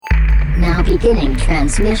Beginning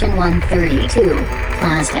transmission 132.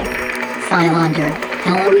 Plastic. File under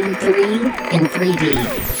Halloween 3 in 3D.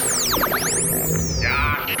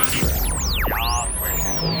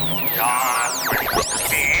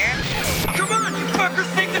 Come on, you fuckers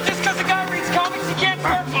think that just because a guy reads comics he can't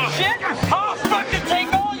start some shit? I'll fucking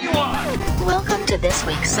take all you want! Welcome to this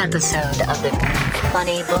week's episode of the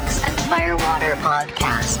Funny Books and Firewater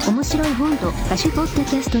Podcast. 面白い本と歌手ポッド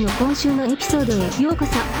キャストの今週のエピソードへようこ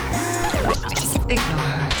そ。 Ignore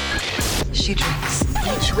her. She drinks.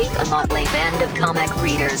 Each week a motley band of comic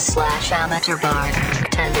readers / amateur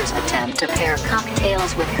bartenders attempt to pair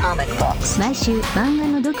cocktails with comic books. 毎週漫画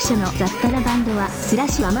の読者の雑多なバンドはスラ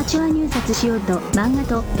ッシュアマチュア入札しようと漫画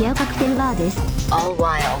とペアカクテルバーです。 All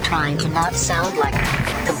while trying to not sound like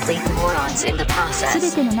complete morons in the すべ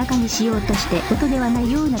process. ての中にしようとして音ではな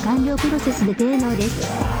いような完了プロセスで低能です。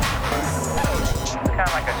 Kind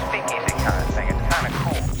of like a speakeasy kind of thing. It's kind of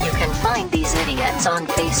cool. You can find these idiots on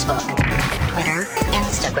Facebook, Twitter,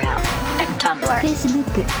 Instagram, and Tumblr.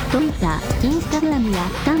 Facebook、Twitter、Instagram や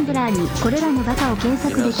Tumblr にこれらのバカを検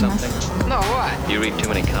索できます。 No, what? You read too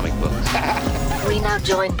many comic books. We now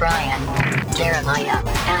join Brian, Jeremiah,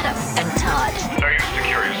 Adam, and Todd. They're used to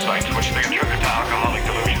curious sights which they attribute to alcoholic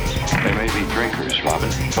delusions. They may be drinkers, Robin,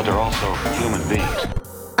 but they're also human beings.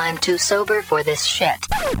 I'm too sober for this shit.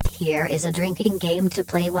 Here is a drinking game to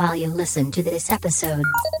play while you listen to this episode.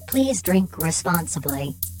 Please drink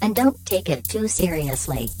responsibly, and don't take it too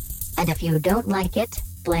seriously. And if you don't like it,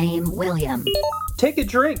 blame William. Take a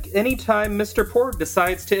drink anytime Mr. Porg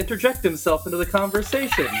decides to interject himself into the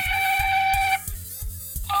conversation.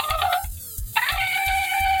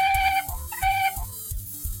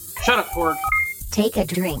 Shut up, Porg. Take a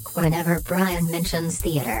drink whenever Brian mentions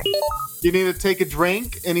theater. You need to take a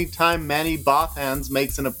drink anytime Manny Bothands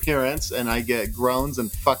makes an appearance, and I get groans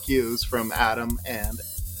and fuck yous from Adam and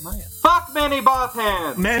Maya. Fuck Manny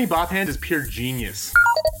Bothan! Manny Bothan is pure genius.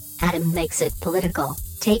 Adam makes it political.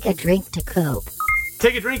 Take a drink to cope.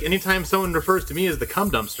 Take a drink anytime someone refers to me as the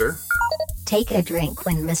cum dumpster. Take a drink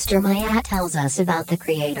when Mr. Maya tells us about the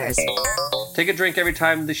creators. Take a drink every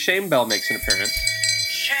time the shame bell makes an appearance.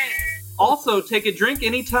 Also, take a drink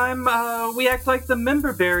anytime we act like the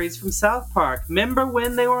member berries from South Park. Remember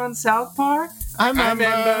when they were on South Park? I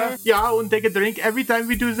remember. Yeah, and take a drink every time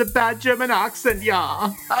we do the bad German accent,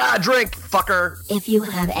 yeah. Drink, fucker! If you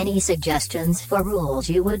have any suggestions for rules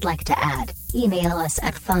you would like to add, email us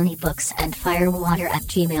at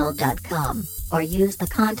funnybooksandfirewater@gmail.com or use the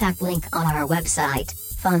contact link on our website,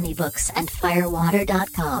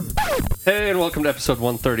 funnybooksandfirewater.com. Hey, and welcome to episode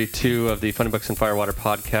 132 of the Funny Books and Firewater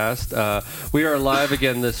podcast. We are live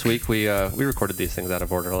again this week. We recorded these things out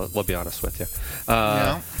of order. We'll be honest with you.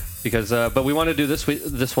 Because, but we want to do this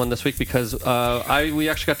one this week because we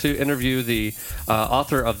actually got to interview the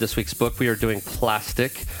author of this week's book. We are doing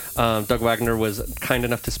Plastic. Doug Wagner was kind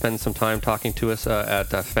enough to spend some time talking to us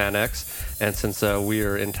at FanX, and since we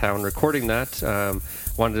are in town recording that,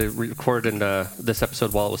 wanted to record in this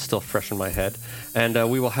episode while it was still fresh in my head, and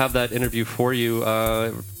we will have that interview for you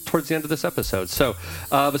towards the end of this episode. So,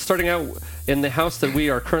 but starting out in the house that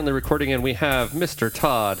we are currently recording in, we have Mr.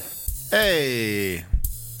 Todd. Hey.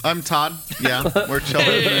 I'm Todd. Yeah, we're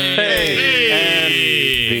chilling.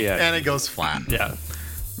 Hey. And it goes flat. Yeah.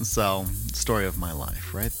 So, story of my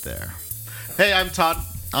life right there. Hey, I'm Todd.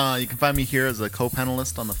 You can find me here as a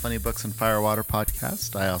co-panelist on the Funny Books and Firewater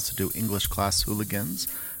podcast. I also do English Class Hooligans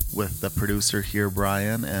with the producer here,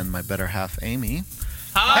 Brian, and my better half, Amy.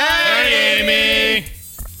 Hi, Amy!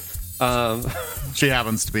 She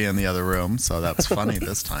happens to be in the other room, so that's funny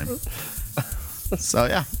this time. So,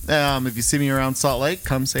 yeah. If you see me around Salt Lake,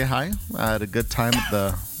 come say hi. I had a good time at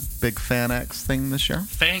the big FanX thing this year.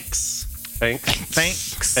 Thanks.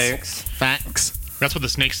 That's what the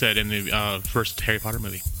snake said in the first Harry Potter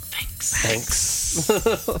movie. Thanks.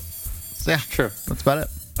 So, yeah, True. That's about it.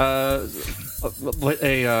 A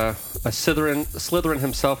Slytherin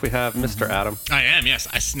himself, we have Mr. Adam. I am, yes.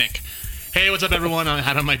 I snick. Hey, what's up, everyone? I'm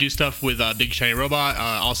Adam. I do stuff with Big Shiny Robot.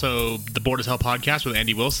 Also, the Bored as Hell podcast with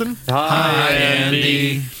Andy Wilson. Hi,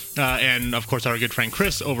 Andy. And, of course, our good friend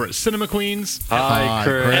Chris over at Cinema Queens. Hi,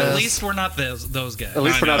 Chris. At least we're not those guys. At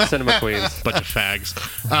least we're not Cinema Queens. Bunch of fags.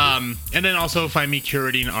 And then also find me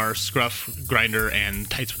curating our Scruff, Grinder, and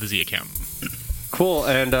Tights with a Z account. Cool.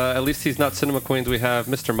 And at least he's not Cinema Queens. We have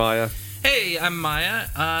Mr. Maya. Hey, I'm Maya.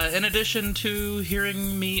 In addition to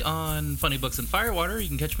hearing me on Funny Books and Firewater, you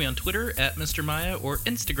can catch me on Twitter at Mr. Maya or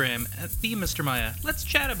Instagram at the Mr. Maya. Let's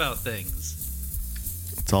chat about things.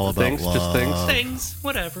 It's all about things, love. just things. Things,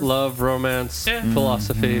 whatever. Love, romance, Yeah.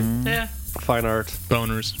 philosophy, Yeah, fine art,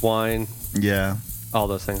 Boners. wine, Yeah. all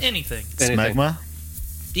those things. anything. Anything. Smegma?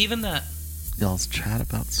 Even that. y'all's chat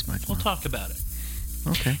about smegma? We'll talk about it.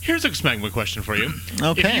 Okay. Here's a smegma question for you.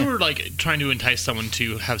 Okay. If you were like trying to entice someone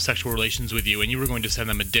to have sexual relations with you, and you were going to send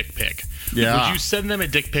them a dick pic, Yeah. would you send them a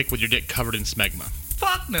dick pic with your dick covered in smegma?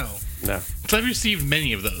 Fuck no. No. So I've received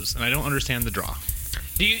many of those, and I don't understand the draw.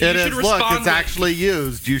 You It should is. respond Look, it's with, actually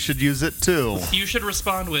used. You should use it too. You should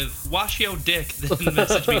respond with "wash your dick," then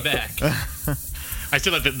message me back. I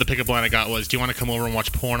still like the pickup line I got was, "Do you want to come over and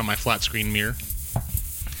watch porn on my flat screen mirror?"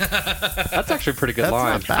 That's actually a pretty good That's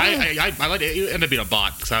line. not bad. I like it. It ended up being a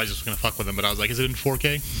bot because I was just gonna fuck with him, but I was like, "Is it in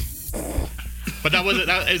 4K?" But that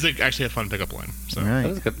is actually a fun pickup line. So. Right. That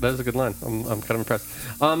is good. That is a good line. I'm kind of impressed.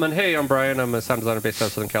 And hey, I'm Brian. I'm a sound designer based out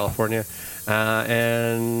of Southern California,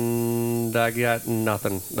 and I got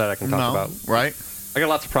nothing that I can talk about. Right? I got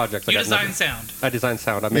lots of projects. You I got design nothing. sound. I design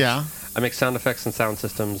sound. I make sound effects and sound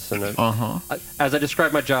systems. And as I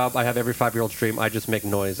describe my job, I have every 5-year-old's dream. I just make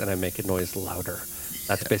noise, and I make a noise louder.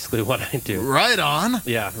 That's basically what I do. Right on.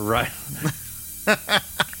 Yeah, right.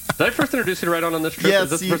 Did I first introduce you to Right On this trip? Yes, Is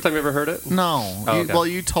this the first time you ever heard it? No. Oh, okay. Well,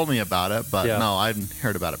 you told me about it, but Yeah. no, I hadn't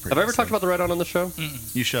heard about it previously. Have I ever talked about the Right On the show?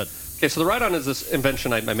 You should. Okay, so the Right On is this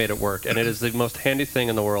invention I made at work, and it is the most handy thing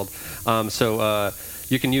in the world.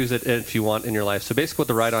 You can use it if you want in your life. So basically what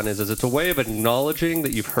the Right On is it's a way of acknowledging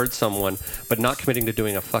that you've heard someone, but not committing to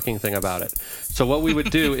doing a fucking thing about it. So what we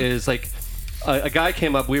would do is, like, a guy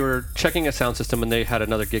came up, we were checking a sound system, and they had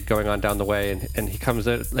another gig going on down the way, and he comes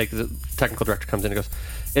in, like, the technical director comes in and goes,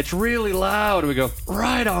 "It's really loud." We go,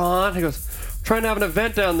 "Right on." He goes, "Trying to have an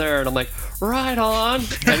event down there." And I'm like, "Right on."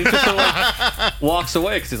 And he just sort of like walks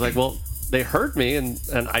away because he's like, "Well, they heard me, and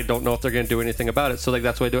I don't know if they're going to do anything about it." So like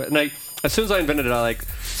that's why I do it. And as soon as I invented it, I like,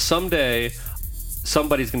 someday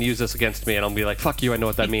somebody's going to use this against me, and I'll be like, "Fuck you, I know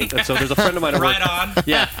what that means." And so there's a friend of mine at work. Right on.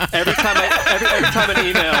 Yeah. Every time an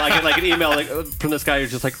email, I get like an email from this guy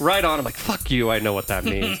who's just like, "Right on." I'm like, "Fuck you, I know what that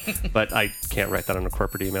means." But I can't write that on a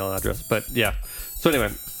corporate email address. But yeah. So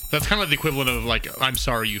anyway. That's kind of the equivalent of like, "I'm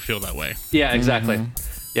sorry you feel that way." Yeah, exactly.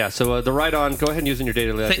 Yeah, so the Right On, go ahead and use it in your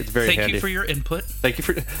daily life. It's very handy. Thank you for your input. Thank you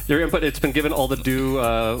for your input. It's been given all the due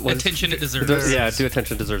attention it deserves. Due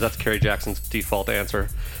attention it deserves. That's Kerry Jackson's default answer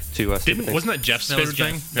to stupid things. Wasn't that Jeff's favorite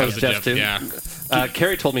thing? That was Jeff too. Yeah.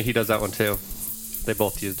 Kerry told me he does that one too. They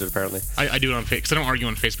both used it apparently. I do it on Facebook because I don't argue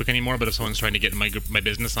on Facebook anymore. But if someone's trying to get in my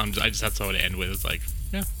business, that's how it end with. It's like,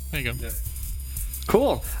 yeah, there you go. Yeah.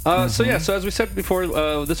 Cool. So as we said before,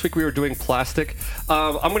 this week we were doing plastic.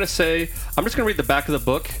 I'm just going to read the back of the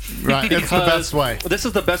book. Right. It's the best way. This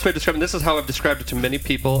is the best way to describe it. This is how I've described it to many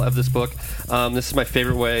people of this book. This is my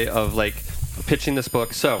favorite way of like pitching this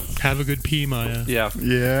book. So have a good pee, Maya. Yeah.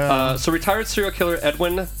 Yeah. So retired serial killer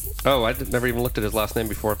Edwin. Oh, I never even looked at his last name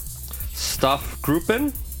before.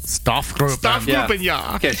 Stoffgruppen. Stoffgruppen,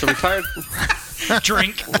 yeah. Okay, so retired.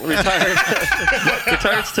 Drink.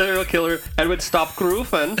 Retired serial killer Edward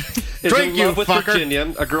Stoffgruppen is in love with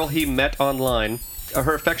Virginia, a girl he met online.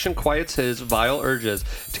 Her affection quiets his vile urges.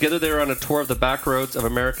 Together they are on a tour of the back roads of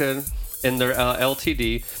America in their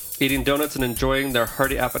LTD, eating donuts and enjoying their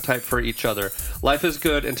hearty appetite for each other. Life is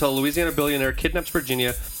good until a Louisiana billionaire kidnaps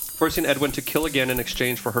Virginia, forcing Edwin to kill again in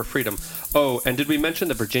exchange for her freedom. Oh, and did we mention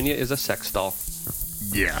that Virginia is a sex doll?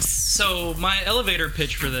 Yes. So my elevator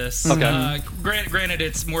pitch for this, granted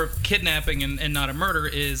it's more kidnapping and not a murder,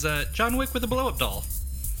 is John Wick with a blow-up doll.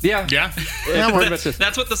 Yeah.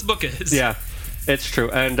 That's what this book is. Yeah, it's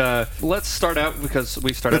true. And let's start out because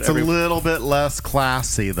we started. It's a little bit less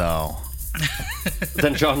classy though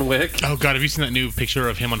than John Wick. Oh God, have you seen that new picture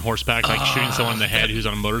of him on horseback, like shooting someone in the head who's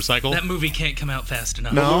on a motorcycle? That movie can't come out fast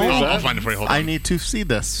enough. No, I'll find it for you. Hold on. I need to see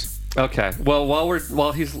this. Okay. Well,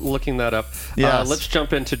 while he's looking that up, let's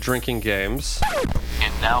jump into drinking games.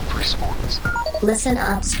 And now for sports. Listen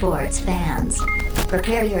up, sports fans.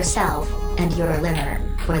 Prepare yourself and your liver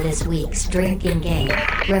for this week's drinking game.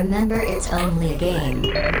 Remember, it's only a game,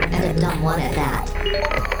 and a dumb one at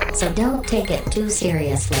that. So don't take it too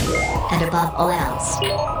seriously. And above all else,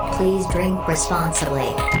 please drink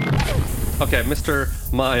responsibly. Okay, Mr.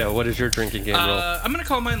 Maya, what is your drinking game rule? I'm going to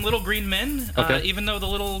call mine Little Green Men, even though the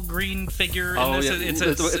little green figure in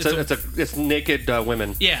this, it's naked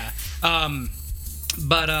women. Yeah.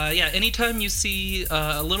 Anytime you see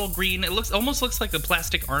a little green, it almost looks like a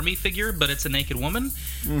plastic army figure, but it's a naked woman.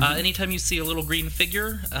 Anytime you see a little green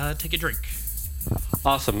figure, take a drink.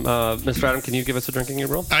 Awesome. Mr. Adam, can you give us a drinking game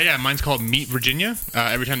rule? Yeah, mine's called Meet Virginia.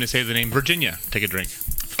 Every time they say the name Virginia, take a drink.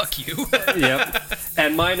 Fuck you. Yep.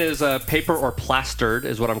 And mine is paper or plastered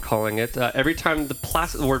is what I'm calling it. Every time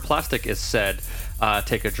the word plastic is said,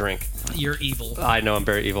 take a drink. You're evil. I know, I'm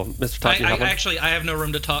very evil. Mr. Todd, I have no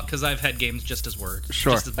room to talk because I've had games just as word.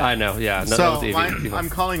 Sure. Just as bad. I know, yeah. No, so I'm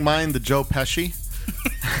calling mine the Joe Pesci.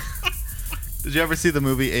 Did you ever see the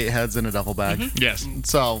movie 8 Heads in a Duffel Bag? Yes.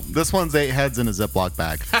 So this one's 8 heads in a Ziploc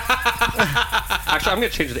bag. Actually, I'm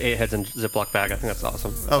going to change it to 8 heads in Ziploc bag. I think that's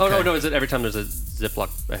awesome. Okay. Oh, no, is it every time there's a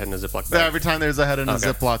head in a Ziploc bag? Yeah, every time there's a head in a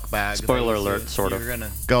Okay. Ziploc bag. Spoiler alert, sort of. You're going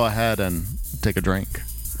to go ahead and take a drink.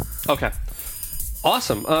 Okay.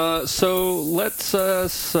 Awesome. So let's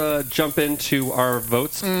jump into our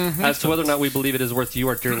votes as to whether or not we believe it is worth you,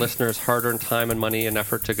 our dear listeners, hard-earned time and money and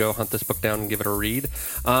effort to go hunt this book down and give it a read.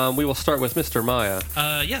 We will start with Mr. Maya.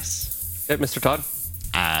 Yes. Mr. Todd?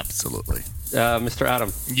 Absolutely. Mr.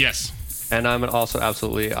 Adam? Yes. And I'm also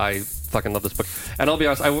absolutely, I fucking love this book. And I'll be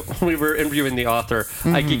honest, when we were interviewing the author,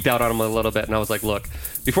 I geeked out on him a little bit, and I was like, look,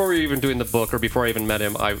 before we were even doing the book, or before I even met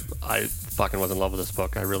him, I fucking was in love with this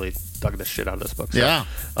book. I really dug the shit out of this book. So, Yeah.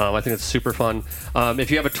 I think it's super fun. If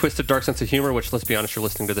you have a twisted, dark sense of humor, which, let's be honest, you're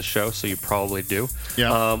listening to this show, so you probably do.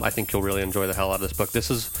 Yeah. I think you'll really enjoy the hell out of this book. This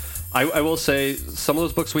is, I will say, some of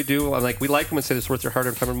those books we do, we like them and say it's worth your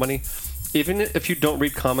hard-earned time and money. Even if you don't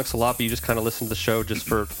read comics a lot, but you just kind of listen to the show just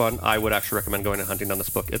for fun, I would actually recommend going and hunting down this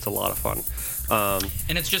book. It's a lot of fun.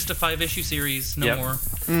 And it's just a 5-issue series, no more.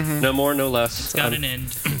 No more, no less. It's got an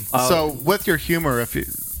end. So with your humor, if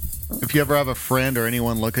you ever have a friend or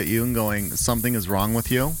anyone look at you and going, something is wrong with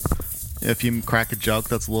you, if you crack a joke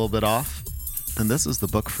that's a little bit off, then this is the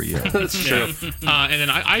book for you. That's true. And then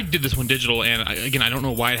I did this one digital, and I don't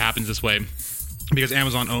know why it happens this way, because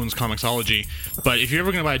Amazon owns Comixology. But if you're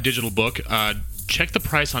ever going to buy a digital book, check the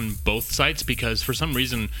price on both sites, because for some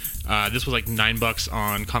reason this was like $9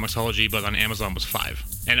 on Comixology, but on Amazon was $5.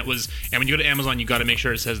 And when you go to Amazon, you got to make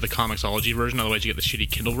sure it says the Comixology version, otherwise you get the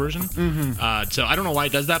shitty Kindle version. So I don't know why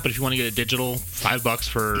it does that, but if you want to get it digital, $5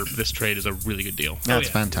 for this trade is a really good deal. That's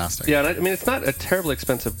fantastic. Yeah, and I mean, it's not a terribly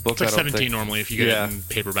expensive book. It's like I don't $17 think. normally if you get it in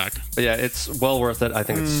paperback. But yeah, it's well worth it. I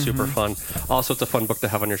think it's super fun. Also, it's a fun book to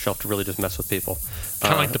have on your shelf to really just mess with people.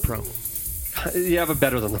 Kind of like the Pro. Yeah, but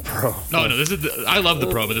better than the Pro. No, this is. I love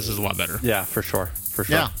the Pro, but this is a lot better. Yeah, for sure.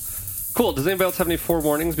 Yeah. Cool. Does anybody else have any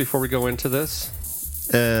forewarnings before we go into this?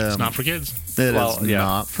 It's not for kids. It is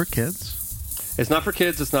not for kids. It's not for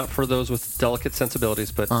kids. It's not for those with delicate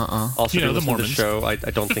sensibilities. But also, You know, if the you listen to the Mormons. show, I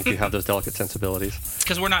don't think you have those delicate sensibilities.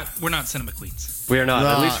 Because we're not cinema queens. We are not.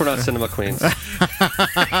 At least we're not cinema queens.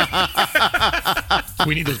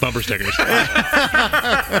 We need those bumper stickers.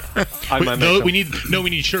 We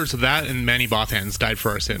need shirts of that, and Manny Bothans died for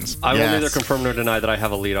our sins. I will neither confirm nor deny that I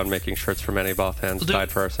have a lead on making shirts for Manny Bothans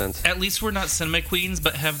died for our sins. At least we're not cinema queens,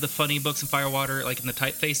 but have the funny books and Firewater, like in the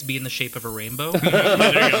typeface, be in the shape of a rainbow. There you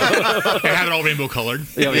go. And have it all rainbow colored.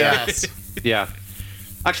 Yeah, yes. Yeah.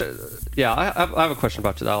 Actually, yeah, I have a question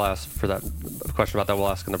about that. I'll ask for that. A question about that we'll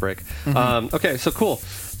ask in the break. Okay, so cool.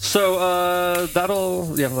 So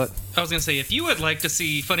that'll... Yeah, what? I was going to say, if you would like to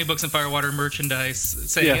see Funny Books and Firewater merchandise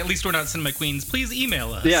saying, at least we're not cinema queens, please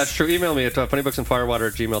email us. Yeah, it's true. Email me at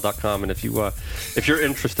funnybooksandfirewater@gmail.com, and if you're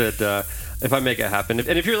interested, if I make it happen,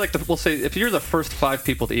 and if you're like if you're the first 5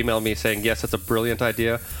 people to email me saying yes, that's a brilliant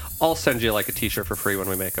idea, I'll send you like a T-shirt for free when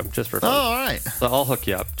we make them, just for fun. Oh, all right. So I'll hook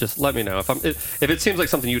you up. Just let me know if it seems like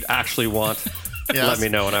something you'd actually want. Yes. Let me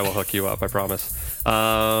know and I will hook you up. I promise.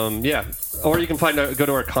 Yeah, or you can go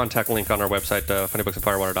to our contact link on our website,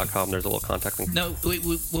 funnybooksandfirewater.com. There's a little contact link. No,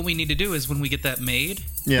 what we need to do is when we get that made,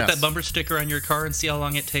 Yes. put that bumper sticker on your car and see how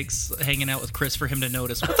long it takes hanging out with Chris for him to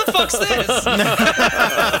notice. What the fuck's this?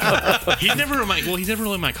 He's never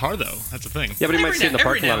really in my car though. That's the thing. Yeah, but he might see it in the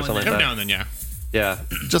parking lot or something like that. Every now and then, yeah. Yeah.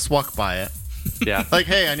 Just walk by it. Yeah. Like,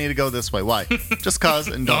 hey, I need to go this way. Why? Just cause,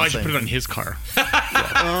 and don't I say should put it on his car.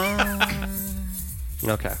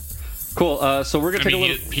 Okay. Cool. So we're gonna take a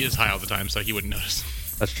little. He is high all the time, so he wouldn't notice.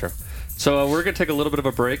 That's true. So we're going to take a little bit of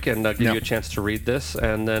a break and give you a chance to read this.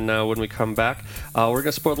 And then when we come back, we're going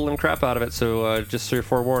to spoil the living crap out of it. So just so you're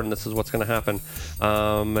forewarned, this is what's going to happen.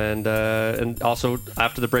 And also,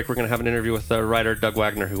 after the break, we're going to have an interview with writer Doug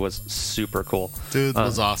Wagner, who was super cool. Dude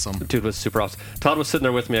was awesome. Dude was super awesome. Todd was sitting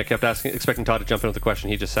there with me. I kept expecting Todd to jump in with a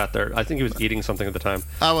question. He just sat there. I think he was eating something at the time.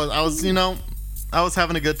 I was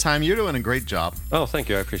having a good time. You're doing a great job. Oh, thank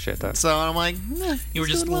you. I appreciate that. So I'm like, you were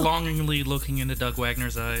just longingly looking into Doug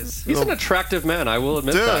Wagner's eyes. He's an attractive man. I will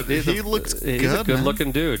admit that. He looks good. He's a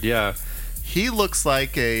good-looking dude. Yeah. He looks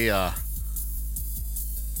like a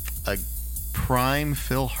prime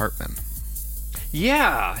Phil Hartman.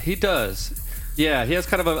 Yeah, he does. Yeah, he has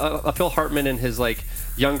kind of a Phil Hartman in his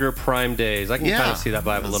younger prime days. I can kind of see that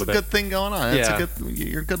vibe a little bit. It's a good thing going on. Yeah.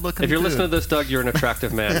 You're good looking. If you're dude. listening to this, Doug, you're an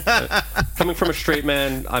attractive man. Coming from a straight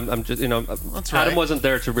man, I'm just That's right. Adam wasn't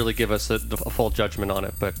there to really give us a full judgment on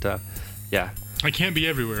it, but yeah. I can't be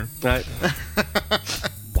everywhere. Right.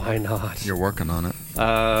 Why not? You're working on it.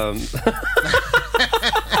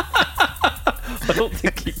 I don't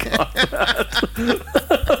think he got that.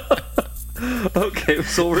 Okay,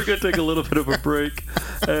 so we're going to take a little bit of a break,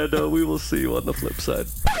 and we will see you on the flip side.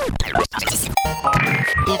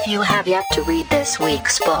 If you have yet to read this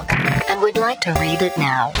week's book and would like to read it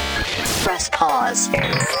now, press pause.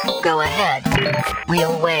 Go ahead.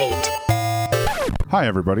 We'll wait. Hi,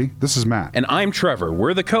 everybody. This is Matt. And I'm Trevor.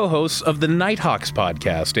 We're the co-hosts of the Nighthawks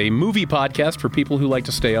podcast, a movie podcast for people who like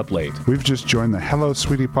to stay up late. We've just joined the Hello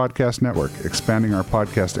Sweetie Podcast Network, expanding our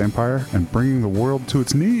podcast empire and bringing the world to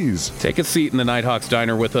its knees. Take a seat in the Nighthawks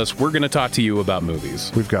diner with us. We're going to talk to you about movies.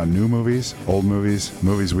 We've got new movies, old movies,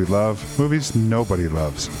 movies we love, movies nobody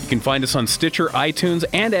loves. You can find us on Stitcher, iTunes,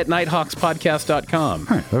 and at nighthawkspodcast.com.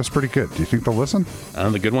 Hey, that was pretty good. Do you think they'll listen?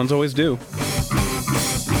 The good ones always do.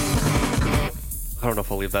 I don't know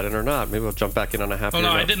if I'll leave that in or not. Maybe we'll jump back in on a happy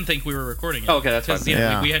note. I didn't think we were recording it. Oh, okay, that's fine.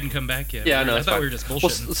 Yeah, we hadn't come back yet. Yeah, no, I thought fine. we were just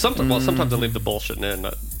bullshitting. Well, sometimes I leave the bullshit in.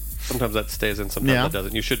 Sometimes that stays in, sometimes it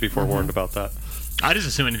doesn't. You should be forewarned about that. I just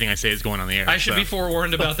assume anything I say is going on the air. I should be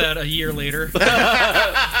forewarned about that a year later.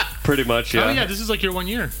 Pretty much, yeah. Oh, yeah, this is like your 1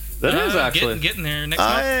 year. That is actually. Getting there next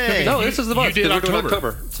month. No, this is the month. You did We're doing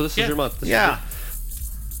October. So this is your month. Yeah.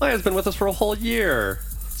 Maya's been with us for a whole year.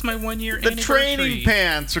 It's my 1 year The anniversary. training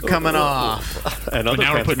pants are coming off. And But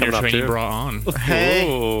now we're putting your training too. bra on. Hey.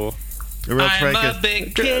 Ooh. The real I'm trick a is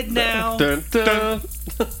big kid now. Dun, dun.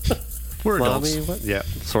 We're adults. Mommy, what? Yeah,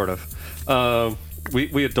 sort of.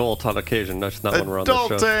 We adult on occasion, just not when we're on the show.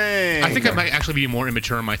 adulting. I think I might actually be more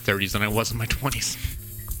immature in my 30s than I was in my 20s.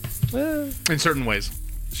 In certain ways.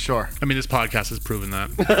 Sure. I mean, this podcast has proven that.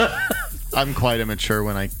 I'm quite immature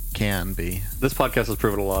when I can be. This podcast has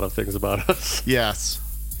proven a lot of things about us. Yes.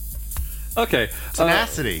 Okay.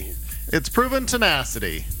 Tenacity. It's proven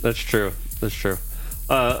tenacity. That's true. That's true.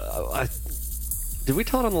 Did we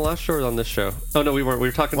tell it on the last show or on this show? Oh, no, we weren't. We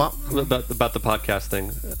were talking about the podcast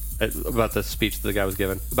thing, about the speech that the guy was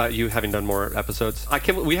giving, about you having done more episodes.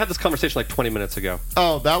 We had this conversation like 20 minutes ago.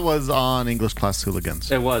 Oh, that was on English Class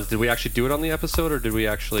Hooligans. It was. Did we actually do it on the episode, or did we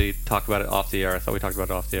actually talk about it off the air? I thought we talked about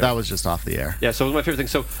it off the air. That was just off the air. Yeah, so it was my favorite thing.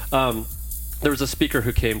 So there was a speaker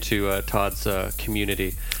who came to Todd's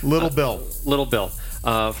community. Little Bill.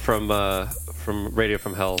 From Radio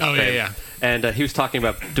from Hell. Oh, yeah. And he was talking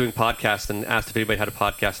about doing podcasts and asked if anybody had a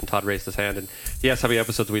podcast, and Todd raised his hand. And he asked how many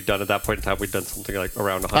episodes we'd done. At that point in time, we'd done something like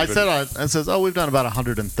around 100. I said, we've done about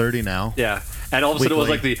 130 now. Yeah. And all of a sudden it was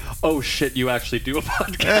like oh shit, you actually do a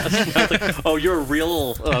podcast. And I was like, oh, you're a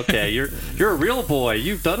real, okay, you're a real boy.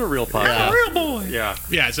 You've done a real podcast. Yeah. A real boy. Yeah.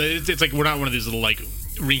 Yeah, so it's like we're not one of these little, like,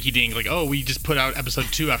 rinky-dink, like, oh, we just put out episode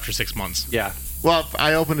 2 after 6 months. Yeah. Well,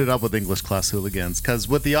 I opened it up with English Class Hooligans because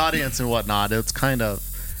with the audience and whatnot, it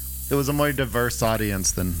was a more diverse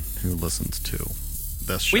audience than who listens to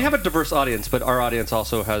this show. We have a diverse audience, but our audience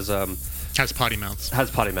also has potty mouths. Has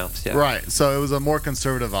potty mouths, yeah. Right. So it was a more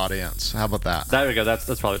conservative audience. How about that? There we go. That's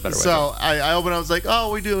probably a better way. So I opened. I was like, oh,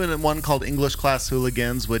 we're doing one called English Class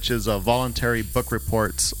Hooligans, which is a voluntary book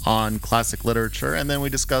reports on classic literature, and then we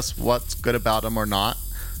discuss what's good about them or not,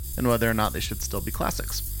 and whether or not they should still be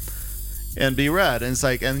classics and be read. And it's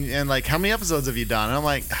like, and like, how many episodes have you done? And I'm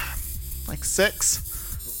like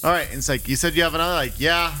 6. All right. And it's like, you said you have another? Like,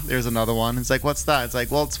 yeah, there's another one. It's like, what's that? It's like,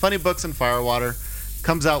 well, it's Funny Books and Firewater.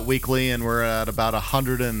 Comes out weekly, and we're at about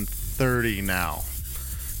 130 now.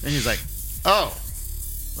 And he's like, oh,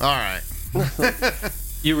 all right.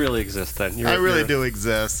 You really exist then. I really do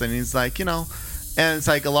exist. And he's like, and it's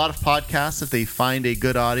like a lot of podcasts, if they find a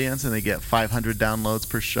good audience and they get 500 downloads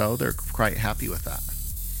per show, they're quite happy with that.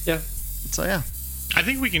 Yeah. So, yeah. I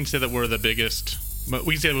think we can say that we're the biggest,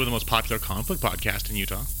 we can say that we're the most popular comic book podcast in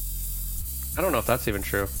Utah. I don't know if that's even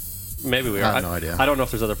true. Maybe we are. I have no idea. I don't know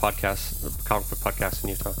if there's other podcasts, comic book podcasts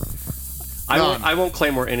in Utah. I won't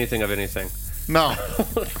claim we're anything of anything. No.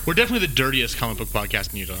 We're definitely the dirtiest comic book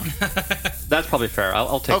podcast in Utah. That's probably fair.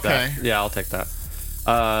 I'll take that. Yeah, I'll take that.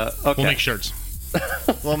 Okay. We'll make shirts.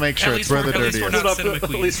 We'll make shirts. We're the dirtiest. At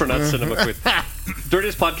least we're not Cinema Queens.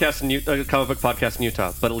 Dirtiest podcast in Utah, comic book podcast in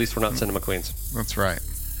Utah, but at least we're not Cinema Queens. That's right.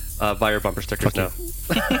 Buy your bumper stickers now.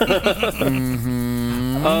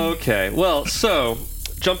 Mm-hmm. Okay. Well, so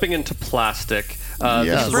jumping into plastic.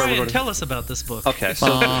 Yes. Brian, tell us about this book. Okay.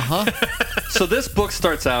 So, so this book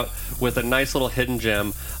starts out with a nice little hidden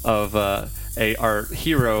gem of our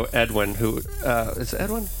hero Edwin, who is it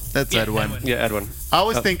Edwin? That's Edwin. Yeah, Edwin. I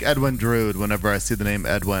always think Edwin Drood whenever I see the name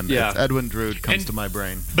Edwin. Yeah. It's Edwin Drood comes to my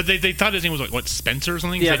brain. But they thought his name was like, what, Spencer or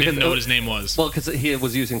something? Yeah, they didn't know what his name was. Well, because he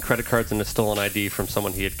was using credit cards and a stolen ID from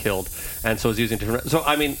someone he had killed, and so was using different. So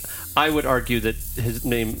I mean, I would argue that his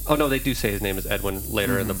name. Oh no, they do say his name is Edwin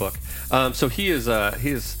later in the book. So he has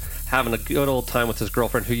having a good old time with his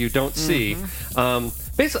girlfriend, who you don't see.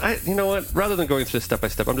 Basically, you know what? Rather than going through this step by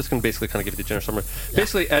step, I'm just going to basically kind of give you the general summary.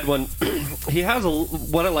 Basically, Edwin, he has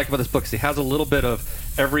what I like about this book is he has a little bit of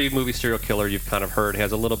every movie serial killer you've kind of heard. He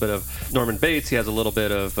has a little bit of Norman Bates. He has a little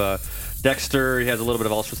bit of Dexter. He has a little bit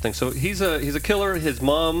of all sorts of things. So he's a killer. His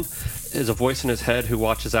mom is a voice in his head who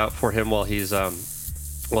watches out for him while he's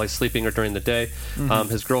sleeping or during the day.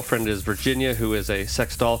 His girlfriend is Virginia, who is a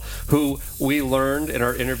sex doll, who we learned in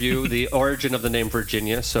our interview the origin of the name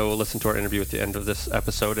Virginia. So listen to our interview at the end of this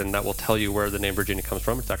episode, and that will tell you where the name Virginia comes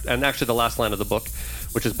from. And actually, the last line of the book,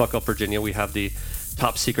 which is Buck Up, Virginia, we have the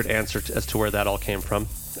top secret answer as to where that all came from.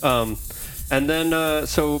 And then,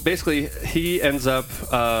 so basically, he ends up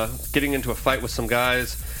getting into a fight with some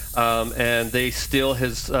guys. And they steal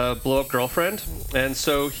his blow-up girlfriend, and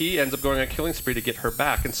so he ends up going on a killing spree to get her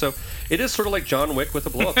back. And so it is sort of like John Wick with a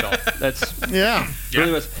blow-up doll. That's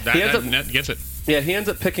really was. That gets it. Yeah, he ends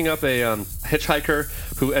up picking up a hitchhiker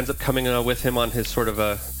who ends up coming with him on his sort of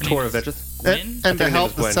a tour of vengeance. And to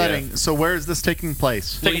help the setting, so where is this taking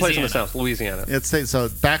place? Taking place in the South, Louisiana. It's so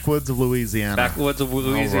backwoods of Louisiana. Backwoods of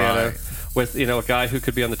Louisiana, with a guy who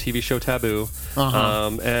could be on the TV show Taboo,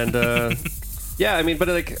 yeah, I mean, but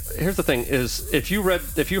like, here's the thing: is if you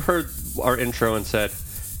heard our intro and said,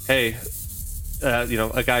 "Hey,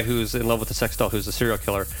 a guy who's in love with a sex doll who's a serial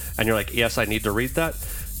killer," and you're like, "Yes, I need to read that,"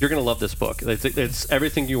 you're gonna love this book. It's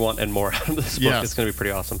everything you want and more out of this book. Yes. It's gonna be pretty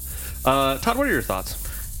awesome. Todd, what are your thoughts?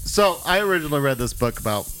 So I originally read this book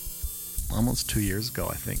about almost 2 years ago,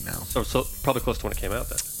 I think now. So probably close to when it came out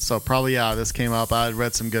then. So probably, this came up. I had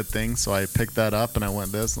read some good things, so I picked that up and I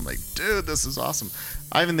went this. I'm like, dude, this is awesome.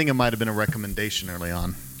 I even think it might have been a recommendation early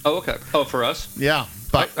on. Oh, okay. Oh, for us? Yeah.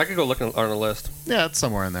 But I could go look on our list. Yeah, it's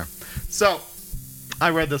somewhere in there. So I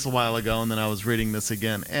read this a while ago, and then I was reading this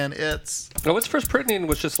again, and it's... Oh, its first printing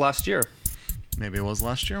was just last year. Maybe it was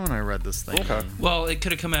last year when I read this thing. Okay. Well, it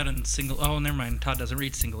could have come out in single... Oh, never mind. Todd doesn't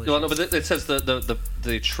read single issues. Well, no, but it says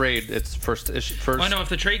the trade, its first issue. Well, I know if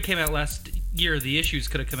the trade came out last year, the issues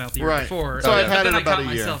could have come out the year before. So I've had it about a year. But then I caught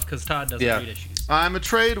myself because Todd doesn't read issues. I'm a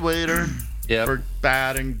trade waiter for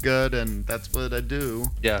bad and good, and that's what I do.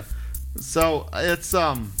 Yeah. So it's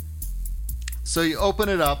so you open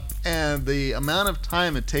it up, and the amount of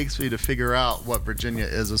time it takes for you to figure out what Virginia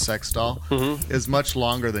is a sex doll is much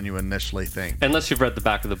longer than you initially think. Unless you've read the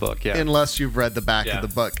back of the book, yeah. Unless you've read the back of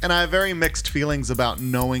the book. And I have very mixed feelings about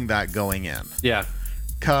knowing that going in. Yeah.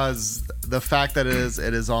 Because the fact that it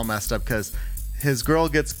is all messed up, because his girl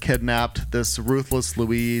gets kidnapped. This ruthless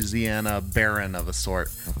Louisiana baron of a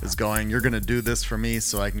sort is going, "You're going to do this for me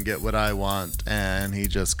so I can get what I want." And he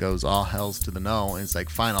just goes all hells to the no. And he's like,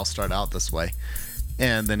 "Fine, I'll start out this way."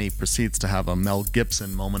 And then he proceeds to have a Mel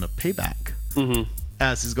Gibson moment of payback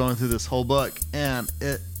as he's going through this whole book. And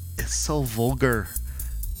it is so vulgar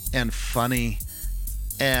and funny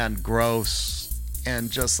and gross.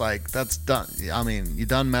 And just like, that's done. I mean, you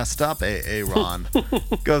done messed up, Ron.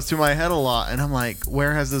 Goes through my head a lot. And I'm like,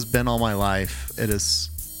 where has this been all my life? It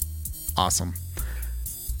is awesome.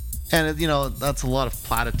 And, that's a lot of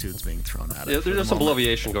platitudes being thrown at it. Yeah, there's some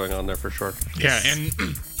bloviation going on there for sure. Yeah, and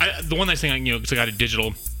the one nice thing, because I got it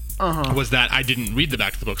digital, was that I didn't read the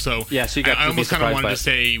back of the book. So, yeah, so you got I almost kind of wanted to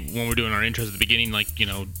say, when we're doing our intros at the beginning, like, at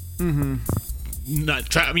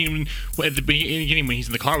the beginning when he's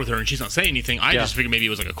in the car with her and she's not saying anything, I just figured maybe it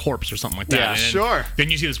was like a corpse or something like that. Yeah, sure. Then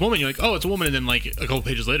you see this woman, you're like, oh, it's a woman, and then like a couple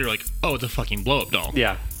pages later, like, oh, it's a fucking blow-up doll.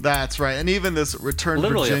 Yeah, that's right. And even this "Return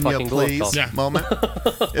literally Virginia, please" moment,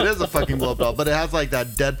 it is a fucking blow-up doll, but it has like that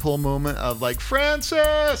Deadpool moment of like,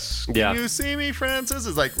 "Francis, can you see me, Francis?"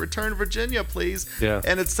 It's like, "Return Virginia, please." Yeah,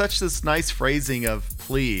 and it's such this nice phrasing of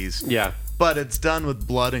 "please." Yeah, but it's done with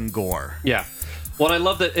blood and gore. Yeah. Well, I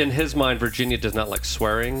love that in his mind, Virginia does not like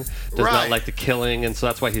swearing, does not like the killing, and so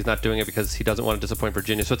that's why he's not doing it, because he doesn't want to disappoint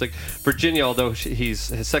Virginia. So it's like Virginia, although he's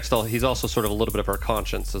his sex doll, he's also sort of a little bit of her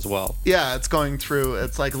conscience as well. Yeah, it's going through.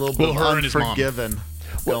 It's like a little bit of Unforgiven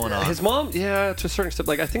going on. His mom, to a certain extent.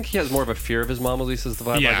 Like, I think he has more of a fear of his mom, at least is the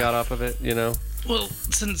vibe I got off of it. Well,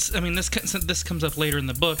 since this comes up later in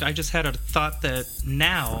the book, I just had a thought that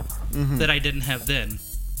now that I didn't have then.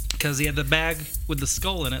 Because he had the bag with the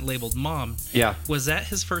skull in it labeled "Mom." Yeah. Was that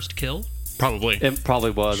his first kill? Probably. It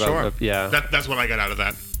probably was. Sure. Yeah. That's what I got out of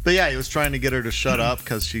that. But yeah, he was trying to get her to shut up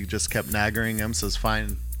because she just kept nagging him. So it's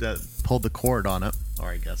fine. Pulled the cord on it. Or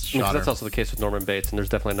I guess shot her. That's also the case with Norman Bates, and there's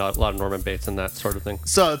definitely not a lot of Norman Bates in that sort of thing.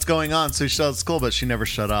 So it's going on. So he shut school, but she never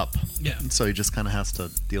shut up. Yeah. And so he just kind of has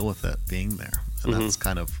to deal with it being there. And that's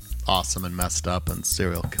kind of awesome and messed up and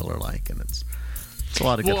serial killer-like. And it's... It's a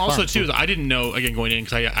lot of good Well, also fun. too, I didn't know, again, going in,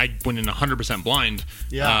 because I went in 100% blind.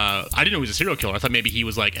 Yeah. I didn't know he was a serial killer. I thought maybe he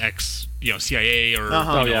was like CIA or,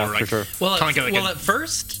 Oh, yeah, or like, for sure. Well, kinda like at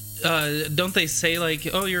first, don't they say like,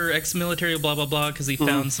 "Oh, you're ex-military, blah blah blah," because he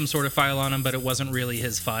found some sort of file on him, but it wasn't really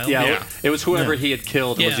his file. Yeah, it was whoever he had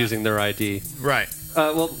killed and was Yeah. using their ID. Right.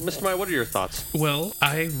 Well, Mr. Maya, what are your thoughts? Well,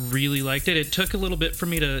 I really liked it. It took a little bit for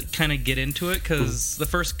me to kind of get into it because the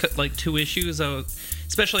first 2 issues,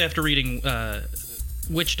 especially after reading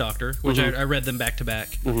Witch Doctor, which I read them back to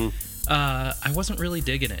back. I wasn't really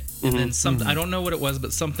digging it, and then I don't know what it was,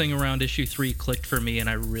 but something around issue 3 clicked for me, and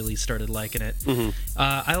I really started liking it.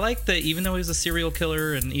 I like that even though he was a serial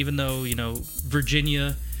killer, and even though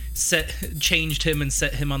Virginia changed him and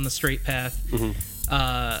set him on the straight path.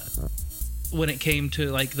 When it came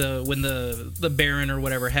to like when the Baron or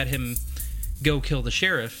whatever had him go kill the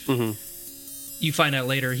sheriff, you find out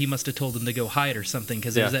later he must have told him to go hide or something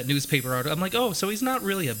because there was that newspaper article. I'm like, oh, so he's not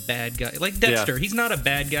really a bad guy. Like Dexter, he's not a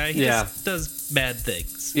bad guy. He just does bad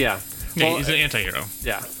things. Yeah. Well, he's an anti-hero.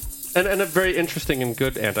 Yeah. And a very interesting and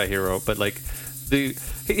good anti-hero, but like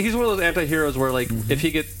he's one of those anti-heroes where like if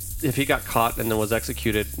he got caught and then was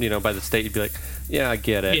executed, by the state, you'd be like, yeah, I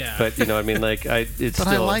get it. Yeah. But I mean, like it's But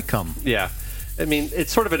still, I like him. Yeah. I mean,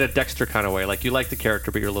 it's sort of in a Dexter kind of way. Like, you like the character,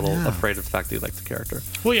 but you're a little afraid of the fact that you like the character.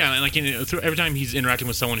 Well, yeah, and like every time he's interacting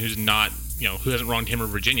with someone who's not, who hasn't wronged him or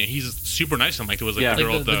Virginia, he's super nice to him. Like there was like the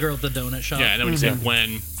girl at the donut shop. Yeah, and then when you say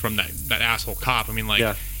Gwen from that asshole cop, I mean,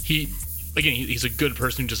 like he's a good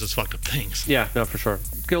person who just does fucked up things. Yeah, no, for sure.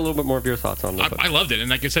 Get a little bit more of your thoughts on that. I loved it, and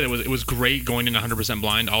like I said, it was great going in 100%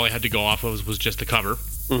 blind. All I had to go off of was just the cover,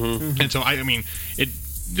 and so I mean it.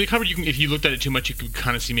 The cover, if you looked at it too much, you could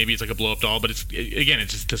kind of see maybe it's like a blow-up doll, but it's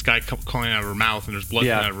just this guy calling out of her mouth, and there's blood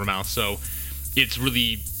coming out of her mouth, so it's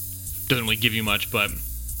really doesn't really give you much. But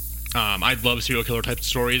I love serial killer type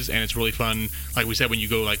stories, and it's really fun. Like we said, when you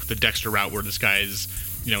go like the Dexter route, where this guy is,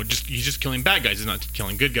 he's just killing bad guys, he's not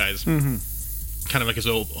killing good guys. Kind of like his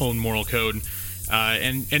own moral code.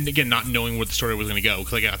 And again, not knowing where the story was going to go,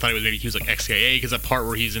 because like I thought he was like ex-CIA, because that part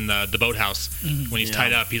where he's in the boathouse when he's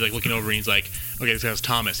tied up, he's like looking over and he's like, okay, this guy's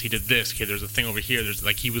Thomas. He did this. Okay, there's a thing over here. There's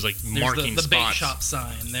like he was like marking the spots. bait shop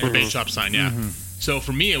sign there. The bait shop sign, yeah. So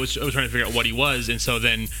for me, I was trying to figure out what he was, and so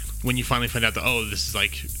then when you finally find out that this is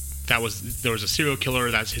like there was a serial killer,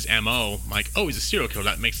 that's his MO. I'm like, oh, he's a serial killer.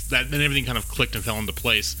 That makes that, and everything kind of clicked and fell into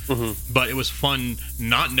place. But it was fun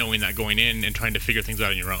not knowing that going in and trying to figure things out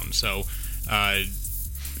on your own. So.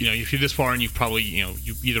 If you're this far and you've probably, you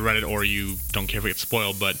either read it or you don't care if it gets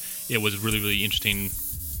spoiled, but it was really, really interesting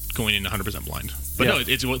going in 100% blind. But no,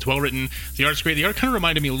 it's well written. The art's great. The art kind of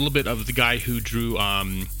reminded me a little bit of the guy who drew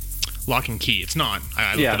Lock and Key. It's not.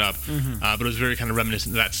 I looked it up. But it was very kind of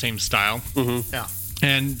reminiscent of that same style. Yeah.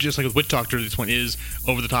 And just like with Witch Doctor, this one is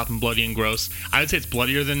over the top and bloody and gross. I would say it's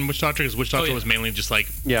bloodier than Witch Doctor, because Witch Doctor was mainly just like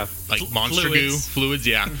monster goo, fluids.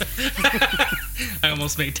 Yeah. I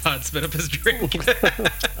almost made Todd spit up his drink.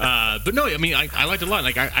 But no, I mean, I liked it a lot.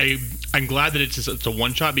 Like I'm glad that it's a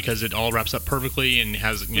one shot, because it all wraps up perfectly and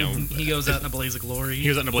has he goes out in a blaze of glory. He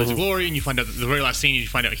goes out in a blaze of glory, and you find out that the very last scene, you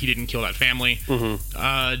find out he didn't kill that family.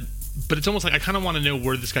 But it's almost like I kind of want to know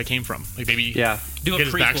where this guy came from. Like maybe do get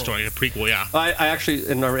his prequel. backstory, a prequel. Yeah. I actually,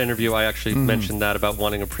 in our interview, mentioned that about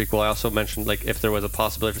wanting a prequel. I also mentioned like if there was a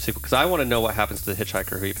possibility for sequel, because I want to know what happens to the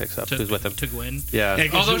hitchhiker who he picks up, who's with him. To Gwen. Yeah.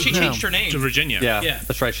 Although she changed her name to Virginia. Yeah,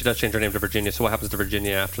 that's right. She does change her name to Virginia. So what happens to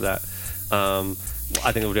Virginia after that? I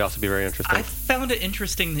think it would also be very interesting. I found it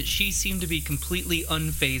interesting that she seemed to be completely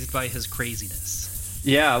unfazed by his craziness.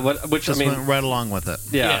 Yeah, which just went right along with it.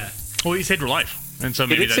 Yeah. Well, he saved her life. And so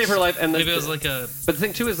he did save her life, and maybe it was like a. But the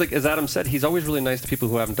thing too is, like as Adam said, he's always really nice to people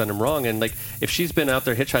who haven't done him wrong. And like if she's been out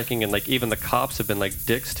there hitchhiking, and like even the cops have been like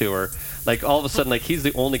dicks to her, like all of a sudden, like he's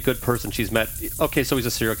the only good person she's met. Okay, so he's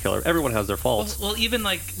a serial killer. Everyone has their faults. Well, even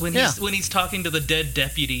like when he's talking to the dead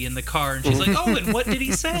deputy in the car, and she's like, "Oh, and what did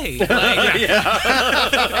he say? Like,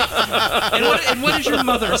 and what did your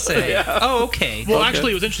mother say? Yeah. Oh, okay." Well,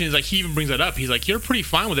 actually, it was interesting. Is like he even brings that up. He's like, "You're pretty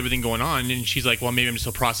fine with everything going on," and she's like, "Well, maybe I'm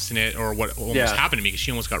still processing it, or what almost happened to me, because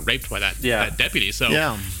she almost got raped by that deputy." So,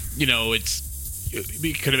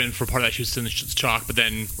 it could have been for part of that she was in shock, but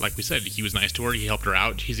then, like we said, he was nice to her. He helped her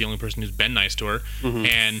out. He's the only person who's been nice to her,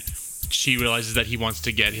 and she realizes that he wants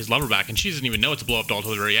to get his lover back, and she doesn't even know it's a blow-up doll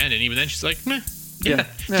till the very end. And even then, she's like, "Meh,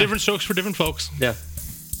 different strokes for different folks." Yeah.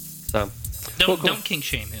 So don't kink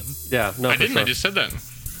shame him. Yeah, no, I didn't. Sure. I just said that.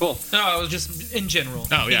 Cool. No, I was just in general.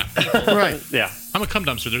 Oh yeah, right. Yeah. I'm a cum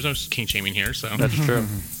dumpster. There's no kink shaming here, so that's true.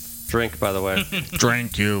 Drink, by the way.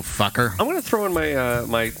 Drink, you fucker. I'm going to throw in my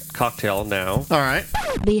my cocktail now. All right.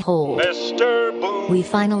 Behold, Mr. Boom. we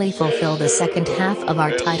finally fulfill the second half of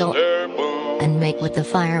our title. And make with the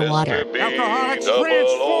fire water. Alcoholics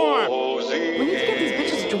transform! We need to get these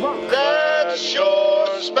bitches drunk. That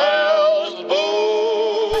sure smells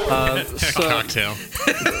booze. Cocktail.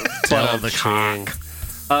 Tell the cock.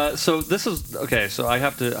 So this is okay. So I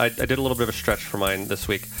did a little bit of a stretch for mine this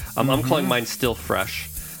week. I'm calling mine Still Fresh.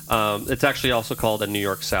 It's actually also called a New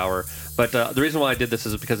York Sour. But the reason why I did this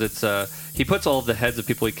is because it's he puts all of the heads of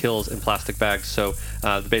people he kills in plastic bags. So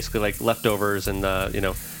basically like leftovers, and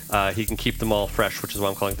he can keep them all fresh, which is why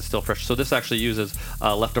I'm calling it the Still Fresh. So this actually uses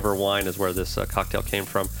leftover wine is where this cocktail came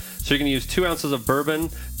from. So you're going to use 2 ounces of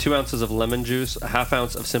bourbon, 2 ounces of lemon juice, a half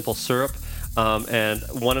ounce of simple syrup, and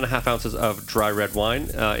 1.5 ounces of dry red wine.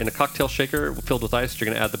 In a cocktail shaker filled with ice, you're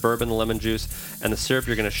going to add the bourbon, the lemon juice, and the syrup.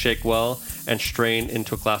 You're going to shake well and strain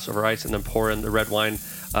into a glass over ice, and then pour in the red wine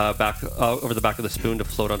back over the back of the spoon to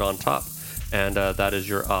float it on top. And that is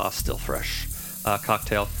your Still Fresh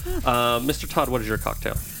cocktail. Mr. Todd, what is your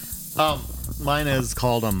cocktail? Mine is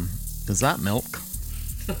called is that milk?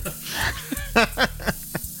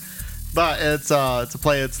 But it's a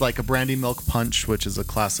play. It's like a brandy milk punch, which is a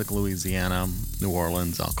classic Louisiana, New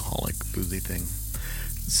Orleans alcoholic boozy thing.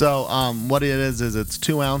 So what it is it's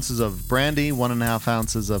 2 ounces of brandy, 1.5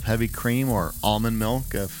 ounces of heavy cream or almond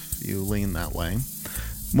milk, if you lean that way,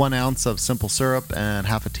 1 ounce of simple syrup, and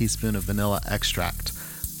half a teaspoon of vanilla extract.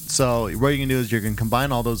 So what you can do is you can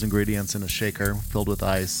combine all those ingredients in a shaker filled with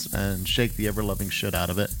ice and shake the ever-loving shit out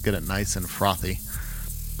of it, get it nice and frothy.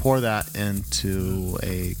 Pour that into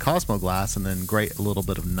a Cosmo glass and then grate a little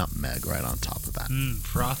bit of nutmeg right on top of that.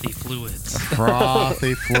 Frothy fluids.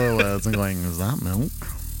 Frothy fluids. I'm going, is that milk?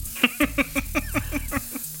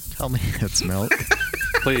 Tell me it's milk.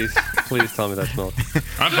 Please tell me that's milk.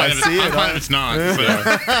 I'm fine if it's not.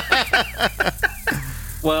 So.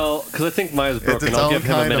 Well, because I think mine is broken. I'll give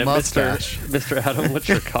him a minute. Mr. Adam, what's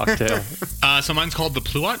your cocktail? So mine's called the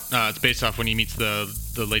Pluot. It's based off when he meets the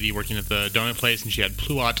lady working at the donut place, and she had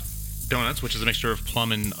Pluot donuts, which is a mixture of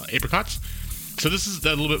plum and apricots. So this is a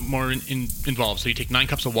little bit more involved. So you take 9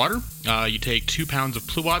 cups of water. You take 2 pounds of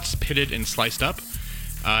Pluots, pitted and sliced up,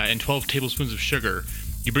 and 12 tablespoons of sugar.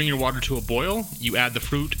 You bring your water to a boil. You add the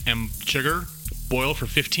fruit and sugar. Boil for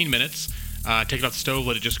 15 minutes. Take it off the stove.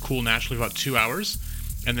 Let it just cool naturally for about 2 hours.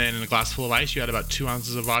 And then in a glass full of ice, you add about 2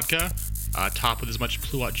 ounces of vodka, top with as much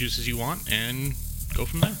Pluot juice as you want, and go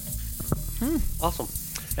from there. Awesome.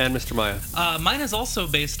 And Mr. Maya? Mine is also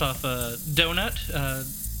based off a donut,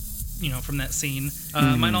 from that scene.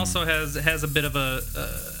 Mine also has a bit of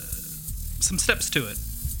some steps to it.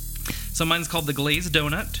 So mine's called the glazed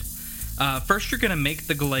donut. First, you're going to make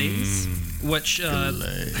the glaze, which...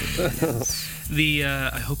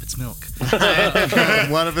 I hope it's milk.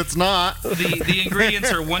 What if it's not? The ingredients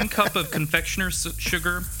are 1 cup of confectioner's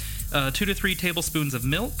sugar, 2 to 3 tablespoons of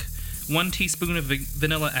milk, 1 teaspoon of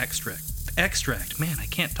vanilla extract. Man, I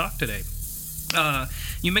can't talk today.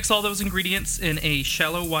 You mix all those ingredients in a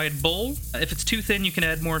shallow, wide bowl. If it's too thin, you can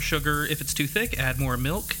add more sugar. If it's too thick, add more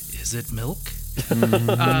milk. Is it milk?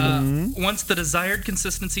 Once the desired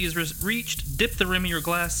consistency is reached, dip the rim of your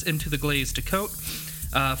glass into the glaze to coat.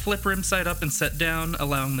 Flip rim side up and set down,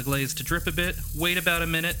 allowing the glaze to drip a bit. Wait about a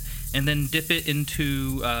minute, and then dip it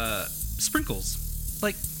into sprinkles,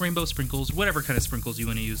 like rainbow sprinkles, whatever kind of sprinkles you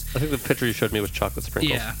want to use. I think the picture you showed me was chocolate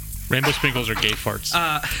sprinkles. Yeah. Rainbow sprinkles are gay farts.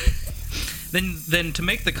 Then to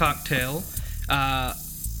make the cocktail,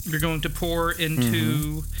 you're going to pour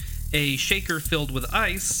into a shaker filled with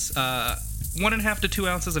ice, 1.5 to 2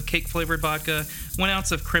 ounces of cake-flavored vodka, 1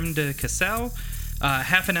 ounce of creme de cacao,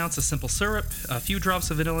 half an ounce of simple syrup, a few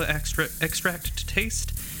drops of vanilla extract to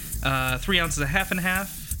taste, 3 ounces of half and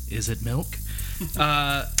half. Is it milk?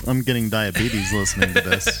 I'm getting diabetes listening to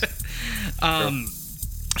this.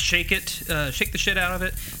 Shake the shit out of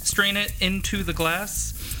it, strain it into the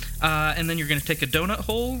glass, and then you're going to take a donut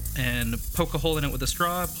hole and poke a hole in it with a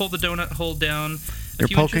straw. Pull the donut hole down. You're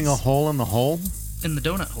poking a hole in the hole? In the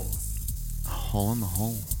donut hole. A hole in the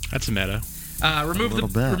hole. That's a meta.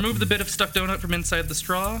 Remove the bit of stuck donut from inside the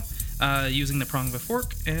straw using the prong of a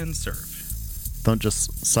fork and serve. Don't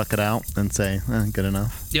just suck it out and say, good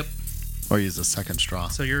enough. Yep. Or use a second straw.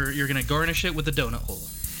 So you're going to garnish it with the donut hole.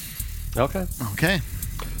 Okay.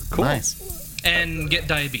 Cool. Nice. And get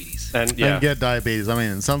diabetes. And get diabetes. I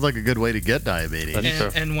mean, it sounds like a good way to get diabetes.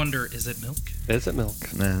 And wonder, is it milk? Is it milk?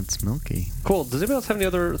 It's milky. Cool. Does anybody else have any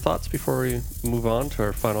other thoughts before we move on to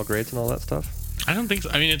our final grades and all that stuff? I don't think so.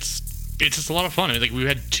 I mean, it's just a lot of fun. Like, we've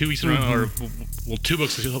had 2 weeks in a row, or 2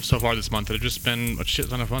 books so far this month that have just been a shit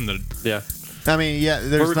ton of fun. Yeah. I mean, yeah.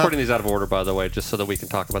 We're recording these out of order, by the way, just so that we can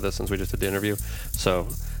talk about this since we just did the interview. So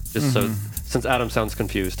just so since Adam sounds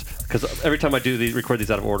confused. Because every time I record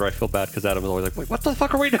these out of order, I feel bad because Adam is always like, "Wait, what the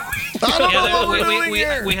fuck are we doing?"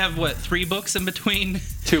 We have what, 3 books in between?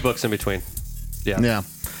 2 books in between. Yeah. Yeah.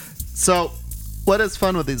 So, what is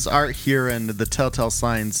fun with these art here and the Telltale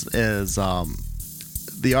Signs is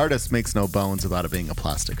the artist makes no bones about it being a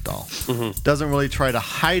plastic doll. Doesn't really try to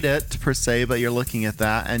hide it per se, but you're looking at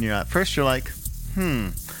that and you're at first you're like,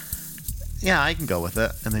 yeah, I can go with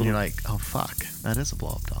it, and then you're like, oh fuck, that is a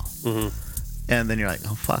blow up doll. And then you're like,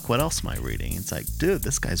 oh fuck, what else am I reading? It's like, dude,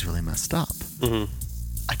 this guy's really messed up.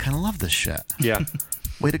 I kind of love this shit. Yeah.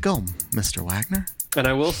 Way to go, Mr. Wagner. And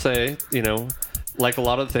I will say, like a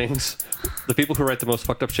lot of things, the people who write the most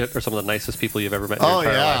fucked up shit are some of the nicest people you've ever met in your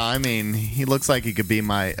entire life. I mean, he looks like he could be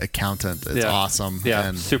my accountant. It's awesome. Yeah,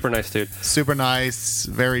 and super nice dude. Super nice,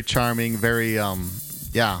 very charming, very,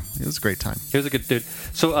 it was a great time. He was a good dude.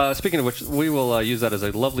 So speaking of which, we will use that as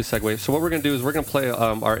a lovely segue. So what we're going to do is we're going to play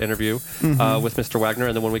our interview with Mr. Wagner,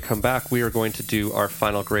 and then when we come back, we are going to do our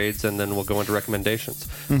final grades, and then we'll go into recommendations.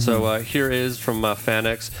 So here is from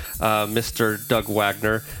FanX, Mr. Doug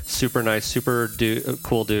Wagner. Super nice, super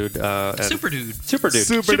cool dude. Super dude. Super dude.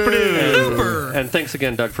 Super dude. And thanks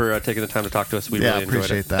again, Doug, for taking the time to talk to us. We really enjoyed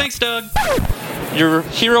appreciate it. that. Thanks, Doug. Your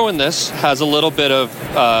hero in this has a little bit of,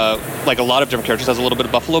 like a lot of different characters, has a little bit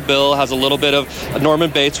of Buffalo Bill, has a little bit of Norman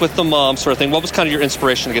Bates with the mom sort of thing. What was kind of your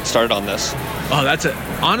inspiration to get started on this? Oh,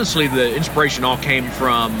 honestly, the inspiration all came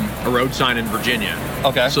from a road sign in Virginia.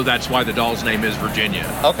 Okay. So that's why the doll's name is Virginia.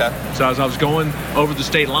 Okay. So as I was going over the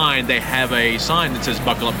state line, they have a sign that says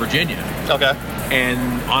Buckle Up Virginia. Okay. And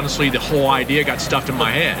honestly, the whole idea got stuffed in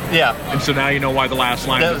my head. Yeah. And so now you know why the last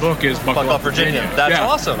line of the book is Buckle Up Virginia. That's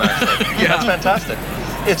awesome, actually. Yeah. That's fantastic.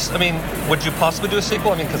 Would you possibly do a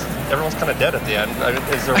sequel? Because everyone's kind of dead at the end.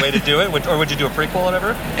 Is there a way to do it? Or would you do a prequel or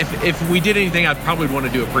whatever? If we did anything, I'd probably want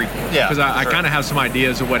to do a prequel. Yeah. Because I kind of have some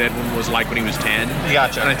ideas of what Edwin was like when he was 10.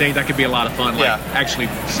 Gotcha. And I think that could be a lot of fun, actually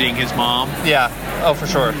seeing his mom. Yeah. Oh, for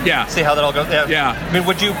sure. Yeah. See how that all goes. Yeah.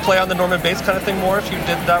 Would you play on the Norman Bates kind of thing more if you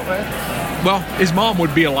did it that way? Well, his mom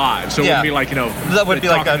would be alive, so it wouldn't be like, that would be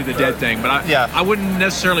like talking to the dead thing. But I wouldn't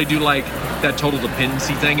necessarily do like that total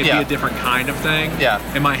dependency thing. It'd be a different kind of thing. Yeah.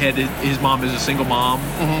 In my head, his mom is a single mom,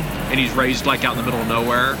 and he's raised like out in the middle of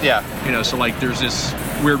nowhere. Yeah. So like there's this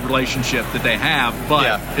weird relationship that they have,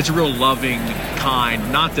 but it's a real loving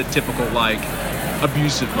kind, not the typical like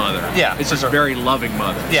abusive mother. Yeah. It's just very loving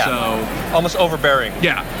mother. Yeah. So almost overbearing.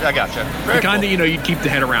 Yeah. I gotcha. The kind that you'd keep the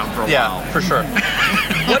head around for a while. Yeah, for sure.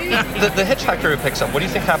 What do you, the hitchhiker who picks up, what do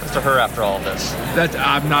you think happens to her after all of this?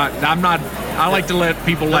 I'm not. I like to let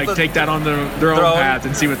people take that on their own path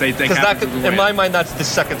and see what they think happens. In my mind, that's the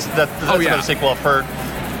second. That's another sequel of her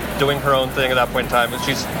doing her own thing at that point in time. And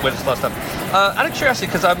she's witnessed a lot of stuff. Out of curiosity,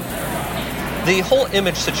 because the whole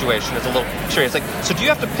Image situation is a little curious. So do you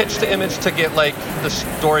have to pitch to Image to get the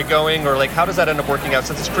story going, or how does that end up working out?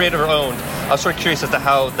 Since it's creator owned, I was sort of curious as to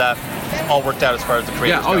how that all worked out as far as the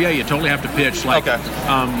creators go. You totally have to pitch.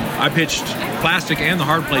 I pitched Plastic and The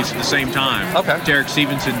Hard Place at the same time. Okay. To Eric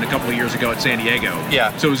Stevenson a couple of years ago at San Diego.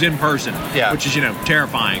 Yeah. So it was in person. Yeah. Which is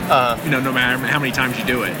terrifying. No matter how many times you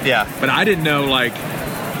do it. Yeah. But I didn't know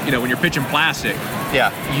when you're pitching Plastic.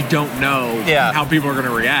 Yeah. You don't know how people are going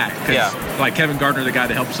to react. Like Kevin Gardner, the guy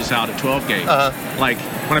that helps us out at 12 Gauge,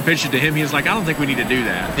 when I pitched it to him, he was like, I don't think we need to do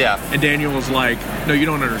that. Yeah. And Daniel was like, no, you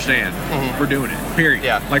don't understand. We're doing it, period.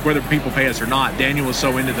 Yeah. Whether people pay us or not, Daniel was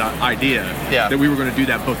so into the idea that we were going to do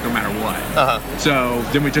that book no matter what. So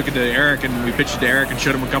then we took it to Eric and we pitched it to Eric and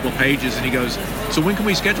showed him a couple of pages and he goes, so when can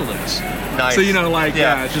we schedule this? Nice. So,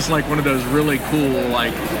 it's just one of those really cool,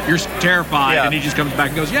 you're terrified and he just comes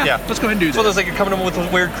back and goes, let's go ahead and do this. So there's you're coming up with a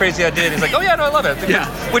weird, crazy idea and he's like, oh yeah, no, I love it.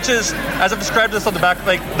 Which is, as I've described this on the back,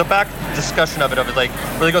 the back discussion of it,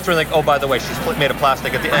 where they go through and oh, by the way, she's made of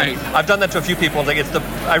plastic at the end. I've done that to a few people and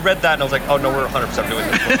I read that and I was like, oh no, we're 100% doing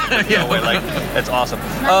this. No way, it's awesome.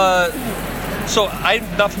 So I'm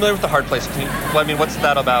not familiar with The Hard Place. What's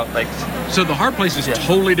that about? So The Hard Place is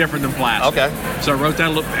totally different than Plastic. Okay. So I wrote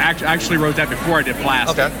that. Actually wrote that before I did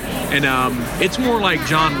Plastic. Okay. And it's more like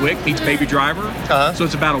John Wick meets Baby Driver. So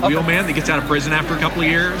it's about a wheelman that gets out of prison after a couple of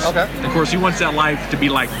years. Okay. And of course, he wants that life to be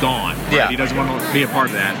gone. Right? Yeah. He doesn't want to be a part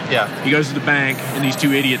of that. Yeah. He goes to the bank, and these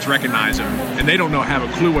two idiots recognize him, and they don't have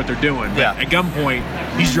a clue what they're doing. But at gunpoint,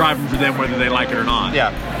 he's driving for them whether they like it or not.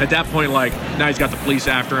 Yeah. At that point, now he's got the police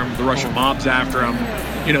after him, the Russian mob's after him.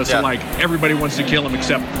 Everybody wants to kill him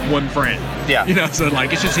except one friend. Yeah. So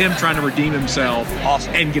it's just him trying to redeem himself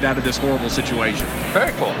and get out of this horrible situation.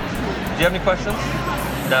 Very cool. Do you have any questions?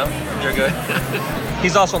 No? You're good?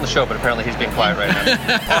 He's also on the show, but apparently he's being quiet right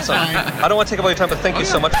now. Awesome. I don't want to take up all your time, but thank you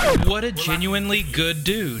so much. What a genuinely good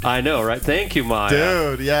dude. I know, right? Thank you,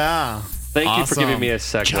 Maya. Dude, yeah. Thank you for giving me a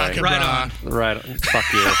segue. Chaka right on. Right on. Fuck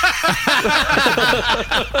you.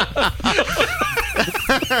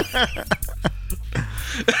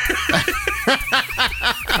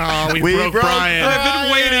 Oh, we broke Brian. I've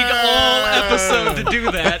been waiting all episode to do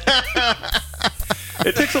that.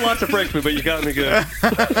 It takes a lot to break me, but you got me good.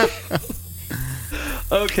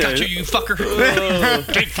 Okay. Got you fucker.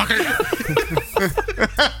 Big fucker.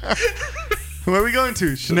 Where are we going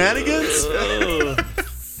to? Shenanigans?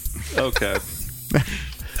 Okay.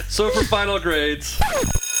 So for final grades.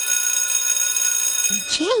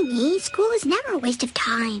 Jamie, school is never a waste of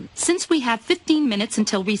time. Since we have 15 minutes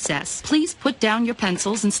until recess, please put down your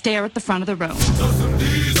pencils and stare at the front of the room.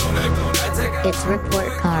 It's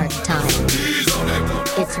report card time.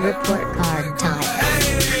 It's report card time.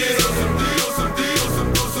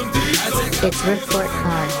 It's report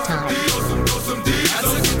card time.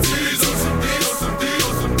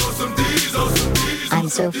 I'm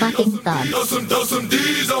so fucking fun.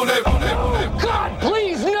 God,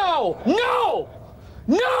 please, no! No!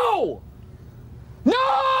 No! No!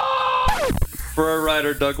 For our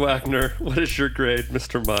writer, Doug Wagner, what is your grade,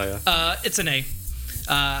 Mr. Maya? It's an A.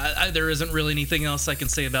 There isn't really anything else I can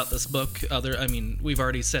say about this book. We've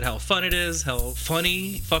already said how fun it is, how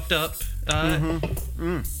funny, fucked up.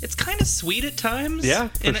 It's kind of sweet at times. Yeah,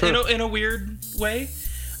 for sure. in a weird way.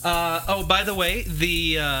 By the way,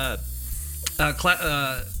 the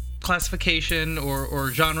classification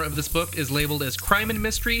or genre of this book is labeled as crime and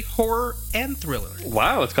mystery, horror, and thriller.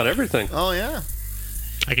 Wow, it's got everything. Oh, yeah.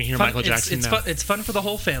 I can hear fun, Michael Jackson it's now. It's fun for the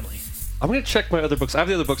whole family. I'm going to check my other books. I have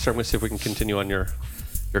the other books here. I'm going to see if we can continue on your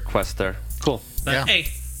quest there. Cool. Yeah. Hey.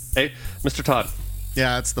 Hey, Mr. Todd.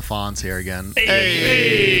 Yeah, it's the Fonz here again.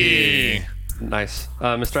 Hey. Nice.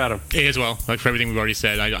 Mr. Adam. A as well. Like for everything we've already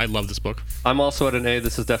said, I love this book. I'm also at an A.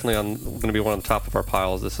 This is definitely going to be one on the top of our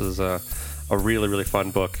piles. This is a really, really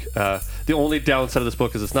fun book. The only downside of this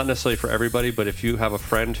book is it's not necessarily for everybody, but if you have a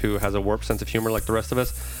friend who has a warped sense of humor like the rest of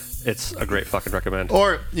us, it's a great fucking recommend.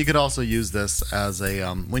 Or you could also use this as a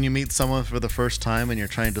when you meet someone for the first time and you're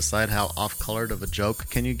trying to decide how off-colored of a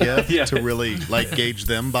joke can you give to really gauge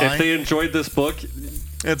them by. If they enjoyed this book,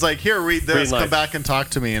 it's like, here, read this, come back and talk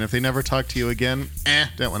to me. And if they never talk to you again,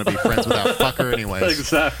 don't want to be friends with that fucker anyways.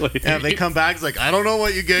 Exactly. And if they come back, it's like, I don't know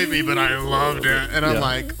what you gave me, but I loved it. And I'm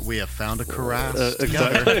like, we have found a crevasse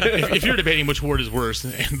together. If you're debating which word is worse,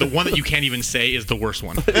 the one that you can't even say is the worst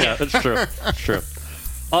one. Yeah, that's true. That's true.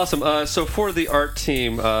 Awesome. So for the art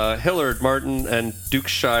team, Hillard, Martin, and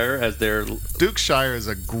Dukeshire as their... Dukeshire is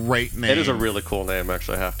a great name. It is a really cool name,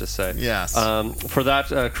 actually, I have to say. Yes. For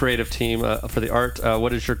that creative team, for the art,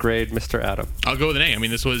 what is your grade, Mr. Adam? I'll go with an A. I mean,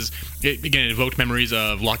 this was, again, it evoked memories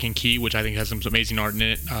of Lock and Key, which I think has some amazing art in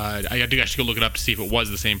it. I had to actually go look it up to see if it was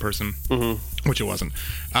the same person, which it wasn't.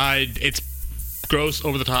 It's gross,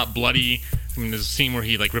 over the top, bloody. I mean, there's a scene where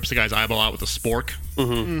he rips the guy's eyeball out with a spork.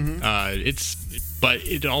 But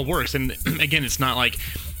it all works, and again, it's not like.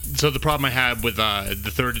 So the problem I had with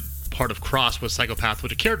the third part of Cross was Psychopath,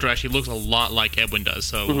 which a character actually looks a lot like Edwin does.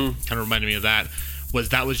 So kind of reminded me of that. Was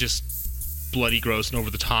just bloody, gross, and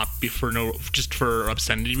over the top for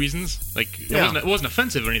obscenity reasons. It wasn't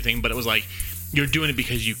offensive or anything, but it was like you're doing it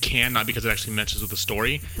because you can, not because it actually matches with the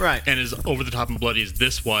story. Right. And as over the top and bloody as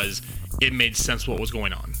this was, it made sense what was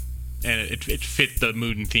going on. And it fit the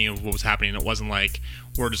mood and theme of what was happening. It wasn't like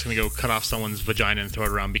we're just going to go cut off someone's vagina and throw it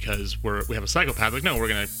around because we have a psychopath. Like, no, we're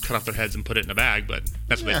going to cut off their heads and put it in a bag. But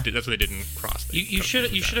that's what they did. That's what they did in Cross. You should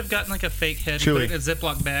have gotten a fake head, put it in a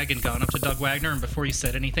Ziploc bag, and gone up to Doug Wagner, and before he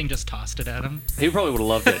said anything, just tossed it at him. He probably would have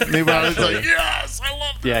loved it. He probably was like, yes, I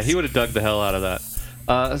love this. Yeah, he would have dug the hell out of that.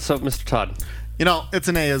 So, Mr. Todd. It's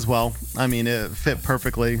an A as well. I mean, it fit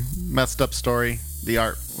perfectly. Messed up story. The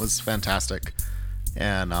art was fantastic.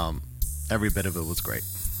 And every bit of it was great.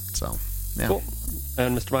 So, yeah. Cool.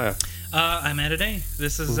 And Mr. Maya? I'm at an A.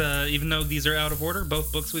 This is, even though these are out of order,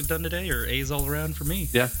 both books we've done today are A's all around for me.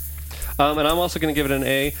 Yeah. And I'm also going to give it an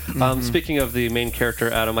A. Speaking of the main character,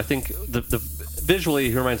 Adam, I think the visually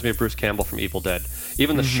he reminds me of Bruce Campbell from Evil Dead.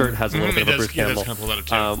 Even the shirt has a little bit of Bruce Campbell,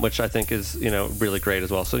 which I think is really great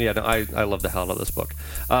as well. So yeah, no, I love the hell out of this book.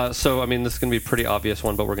 So I mean, this is going to be a pretty obvious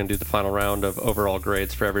one, but we're going to do the final round of overall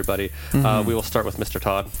grades for everybody. We will start with Mr.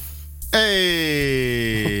 Todd.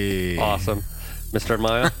 Hey. Awesome. Mr.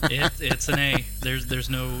 Maya? It's an A. There's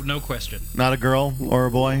no question. Not a girl or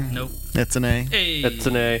a boy? Nope. It's an A. Hey. It's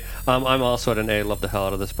an A. I'm also at an A. Love the hell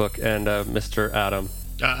out of this book. And Mr. Adam?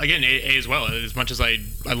 Again, A as well. As much as I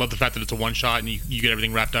love the fact that it's a one-shot and you get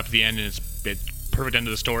everything wrapped up at the end and it perfect end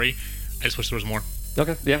to the story. I just wish there was more.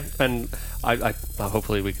 Okay, yeah, and I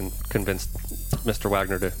hopefully we can convince Mr.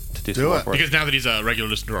 Wagner to do some more for us. Because now that he's a regular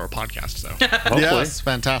listener to our podcast, so hopefully. Yeah, it's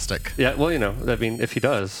fantastic. Yeah, well, I mean, if he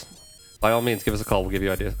does, by all means, give us a call. We'll give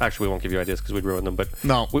you ideas. Actually, we won't give you ideas because we'd ruin them, but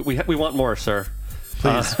no, we want more, sir.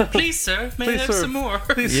 Please. Please, sir, may I have some more?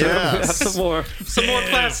 Please, sir, may I have some more. Some more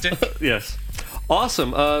plastic. Yes.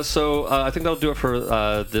 Awesome. So I think that'll do it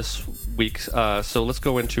for this week. So let's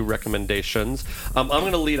go into recommendations. I'm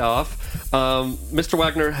going to lead off. Mr.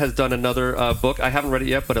 Wagner has done another book. I haven't read it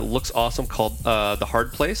yet, but it looks awesome, called The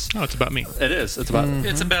Hard Place. Oh, it's about me. It is. It's about...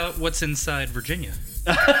 It's about what's inside Virginia.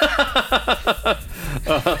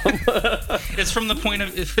 It's from the point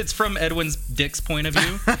of... If it's from Dick's point of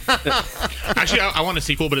view. Actually, I want a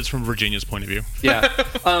sequel, but it's from Virginia's point of view. Yeah.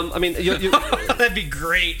 I mean... That'd be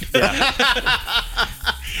great. Yeah.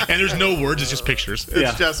 And there's no words, it's just pictures.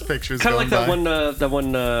 It's just pictures. Kind of like that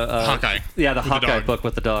one Hawkeye. Yeah, the Hawkeye dog. book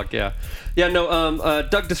with the dog. Yeah. Yeah. No.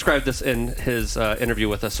 Doug described this in his interview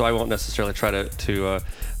with us, so I won't necessarily try to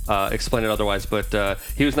explain it otherwise. But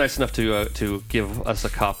he was nice enough to give us a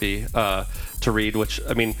copy to read, which,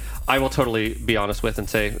 I mean, I will totally be honest with and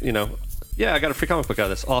say, yeah, I got a free comic book out of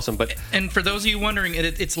this. Awesome. And for those of you wondering,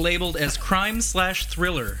 it's labeled as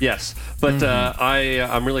crime/thriller. Yes, but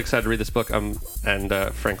I'm really excited to read this book. And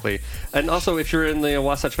frankly, and also if you're in the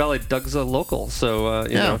Wasatch Valley, Doug's a local, so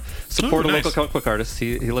support a local comic book artist.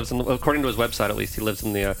 He lives according to his website at least, he lives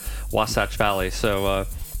in the Wasatch Valley. So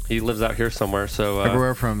he lives out here somewhere. So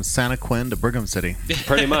everywhere from Santa Quinn to Brigham City.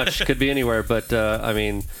 Pretty much, could be anywhere. But I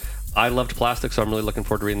mean, I loved Plastic, so I'm really looking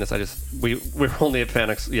forward to reading this. We were only at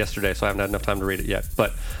FanX yesterday, so I haven't had enough time to read it yet.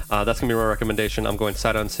 But that's going to be my recommendation. I'm going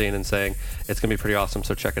sight unseen and saying it's going to be pretty awesome,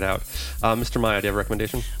 so check it out. Mr. Maya, do you have a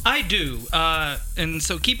recommendation? I do. And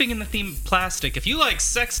so keeping in the theme Plastic, if you like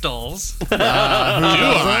sex dolls... do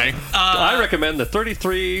I? I recommend the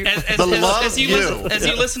 33... As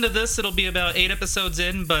you listen to this, it'll be about 8 episodes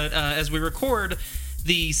in, but as we record...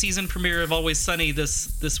 The season premiere of Always Sunny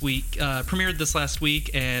this week premiered this last week,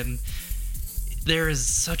 and there is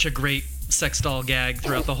such a great sex doll gag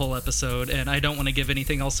throughout the whole episode, and I don't want to give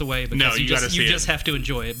anything else away because you just have to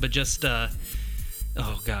enjoy it. But just oh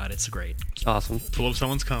god, it's great. Awesome. Full of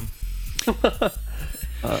someone's cum. Mr.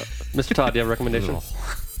 Todd, do you have a recommendation?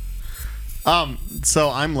 So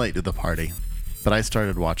I'm late to the party, but I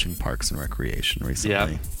started watching Parks and Recreation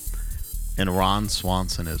recently. Yeah. And Ron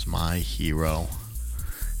Swanson is my hero.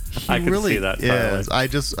 I can see that. Yes,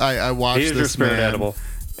 I watched this your spirit man, animal,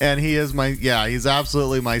 and he is he's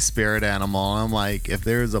absolutely my spirit animal. And I'm like, if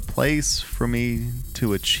there's a place for me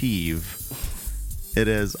to achieve, it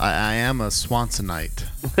is. I am a Swansonite.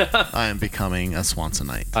 I am becoming a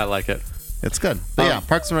Swansonite. I like it. It's good. But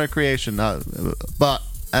Parks and Recreation. But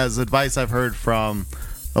as advice I've heard from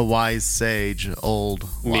a wise sage,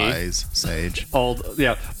 wise sage,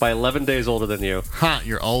 by 11 days older than you.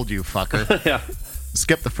 You're old, you fucker. Yeah.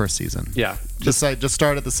 Skip the first season. Yeah. Just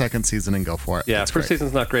start at the second season and go for it. Yeah, it's first great.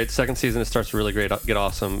 season's not great. Second season, it starts really great, get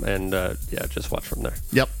awesome, and just watch from there.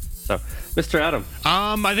 Yep. So, Mr. Adam.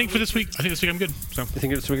 I think this week I'm good. So. You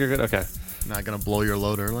think this week you're good? Okay. Not going to blow your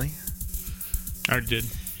load early? I already did.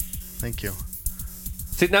 Thank you.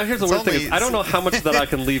 See, now here's the weird thing. Is I don't know how much that I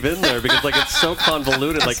can leave in there because it's so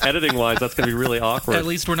convoluted, editing-wise, that's going to be really awkward. At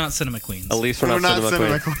least we're not Cinema Queens. At least we're not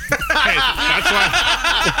Cinema Queens. Hey, that's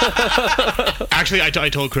why. Actually, I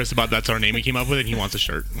told Chris about that's our name he came up with, and he wants a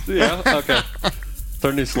shirt. Yeah? Okay. It's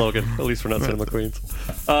our new slogan. At least we're not Cinema Queens.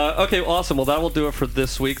 Okay, awesome. Well, that will do it for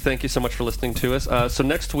this week. Thank you so much for listening to us. So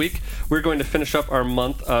next week, we're going to finish up our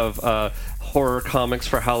month of horror comics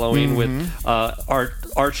for Halloween with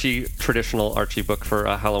traditional Archie book for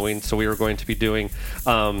Halloween. So we are going to be doing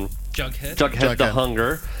Jughead the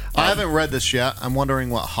Hunger. I haven't read this yet. I'm wondering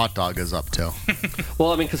what Hot Dog is up to.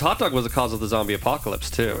 Well, I mean, because Hot Dog was the cause of the zombie apocalypse,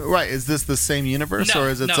 too. Right. Is this the same universe, or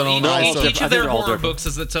is it its own... Each of their horror books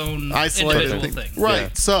is its own isolated individual thing. Right. Yeah.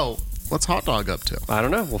 So, what's Hot Dog up to? I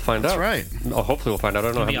don't know. We'll find out. That's right. Oh, hopefully we'll find out.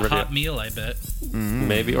 I don't know. It'll be a hot meal, I bet. Mm-hmm.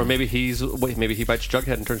 Maybe. Or maybe he bites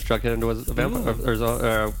Jughead and turns Jughead into a vampire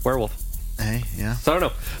or a werewolf. Hey, yeah. So I don't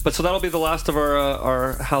know. But so that'll be the last of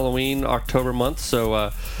our Halloween October month.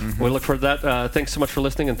 So we look forward to that. Thanks so much for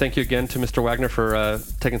listening, and thank you again to Mr. Wagner for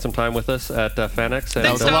taking some time with us at FanX.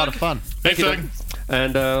 That was a lot of fun. Thank you, Doug.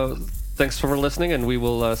 And thanks for listening, and we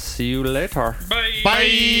will see you later. Bye. Bye.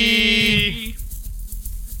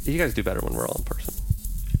 You guys do better when we're all in person.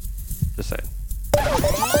 Just saying.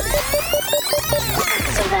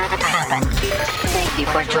 So that happen. Thank you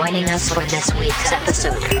for joining us for this week's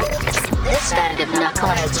episode. This band of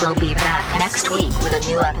knuckleheads will be back next week with a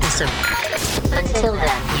new episode. Until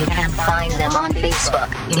then, you can find them on Facebook,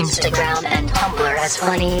 Instagram, and Tumblr as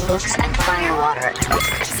Funny Books and Firewater,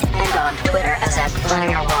 and on Twitter as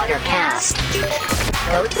 @FirewaterCast.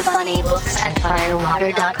 Go to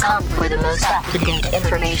funnybooksandfirewater.com for the most up-to-date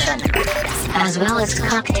information, as well as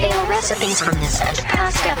cocktail recipes from this and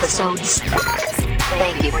past episodes.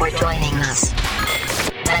 Thank you for joining us.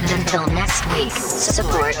 And until next week,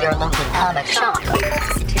 support your local comic shop,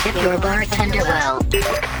 tip your bartender well,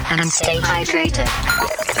 and stay hydrated.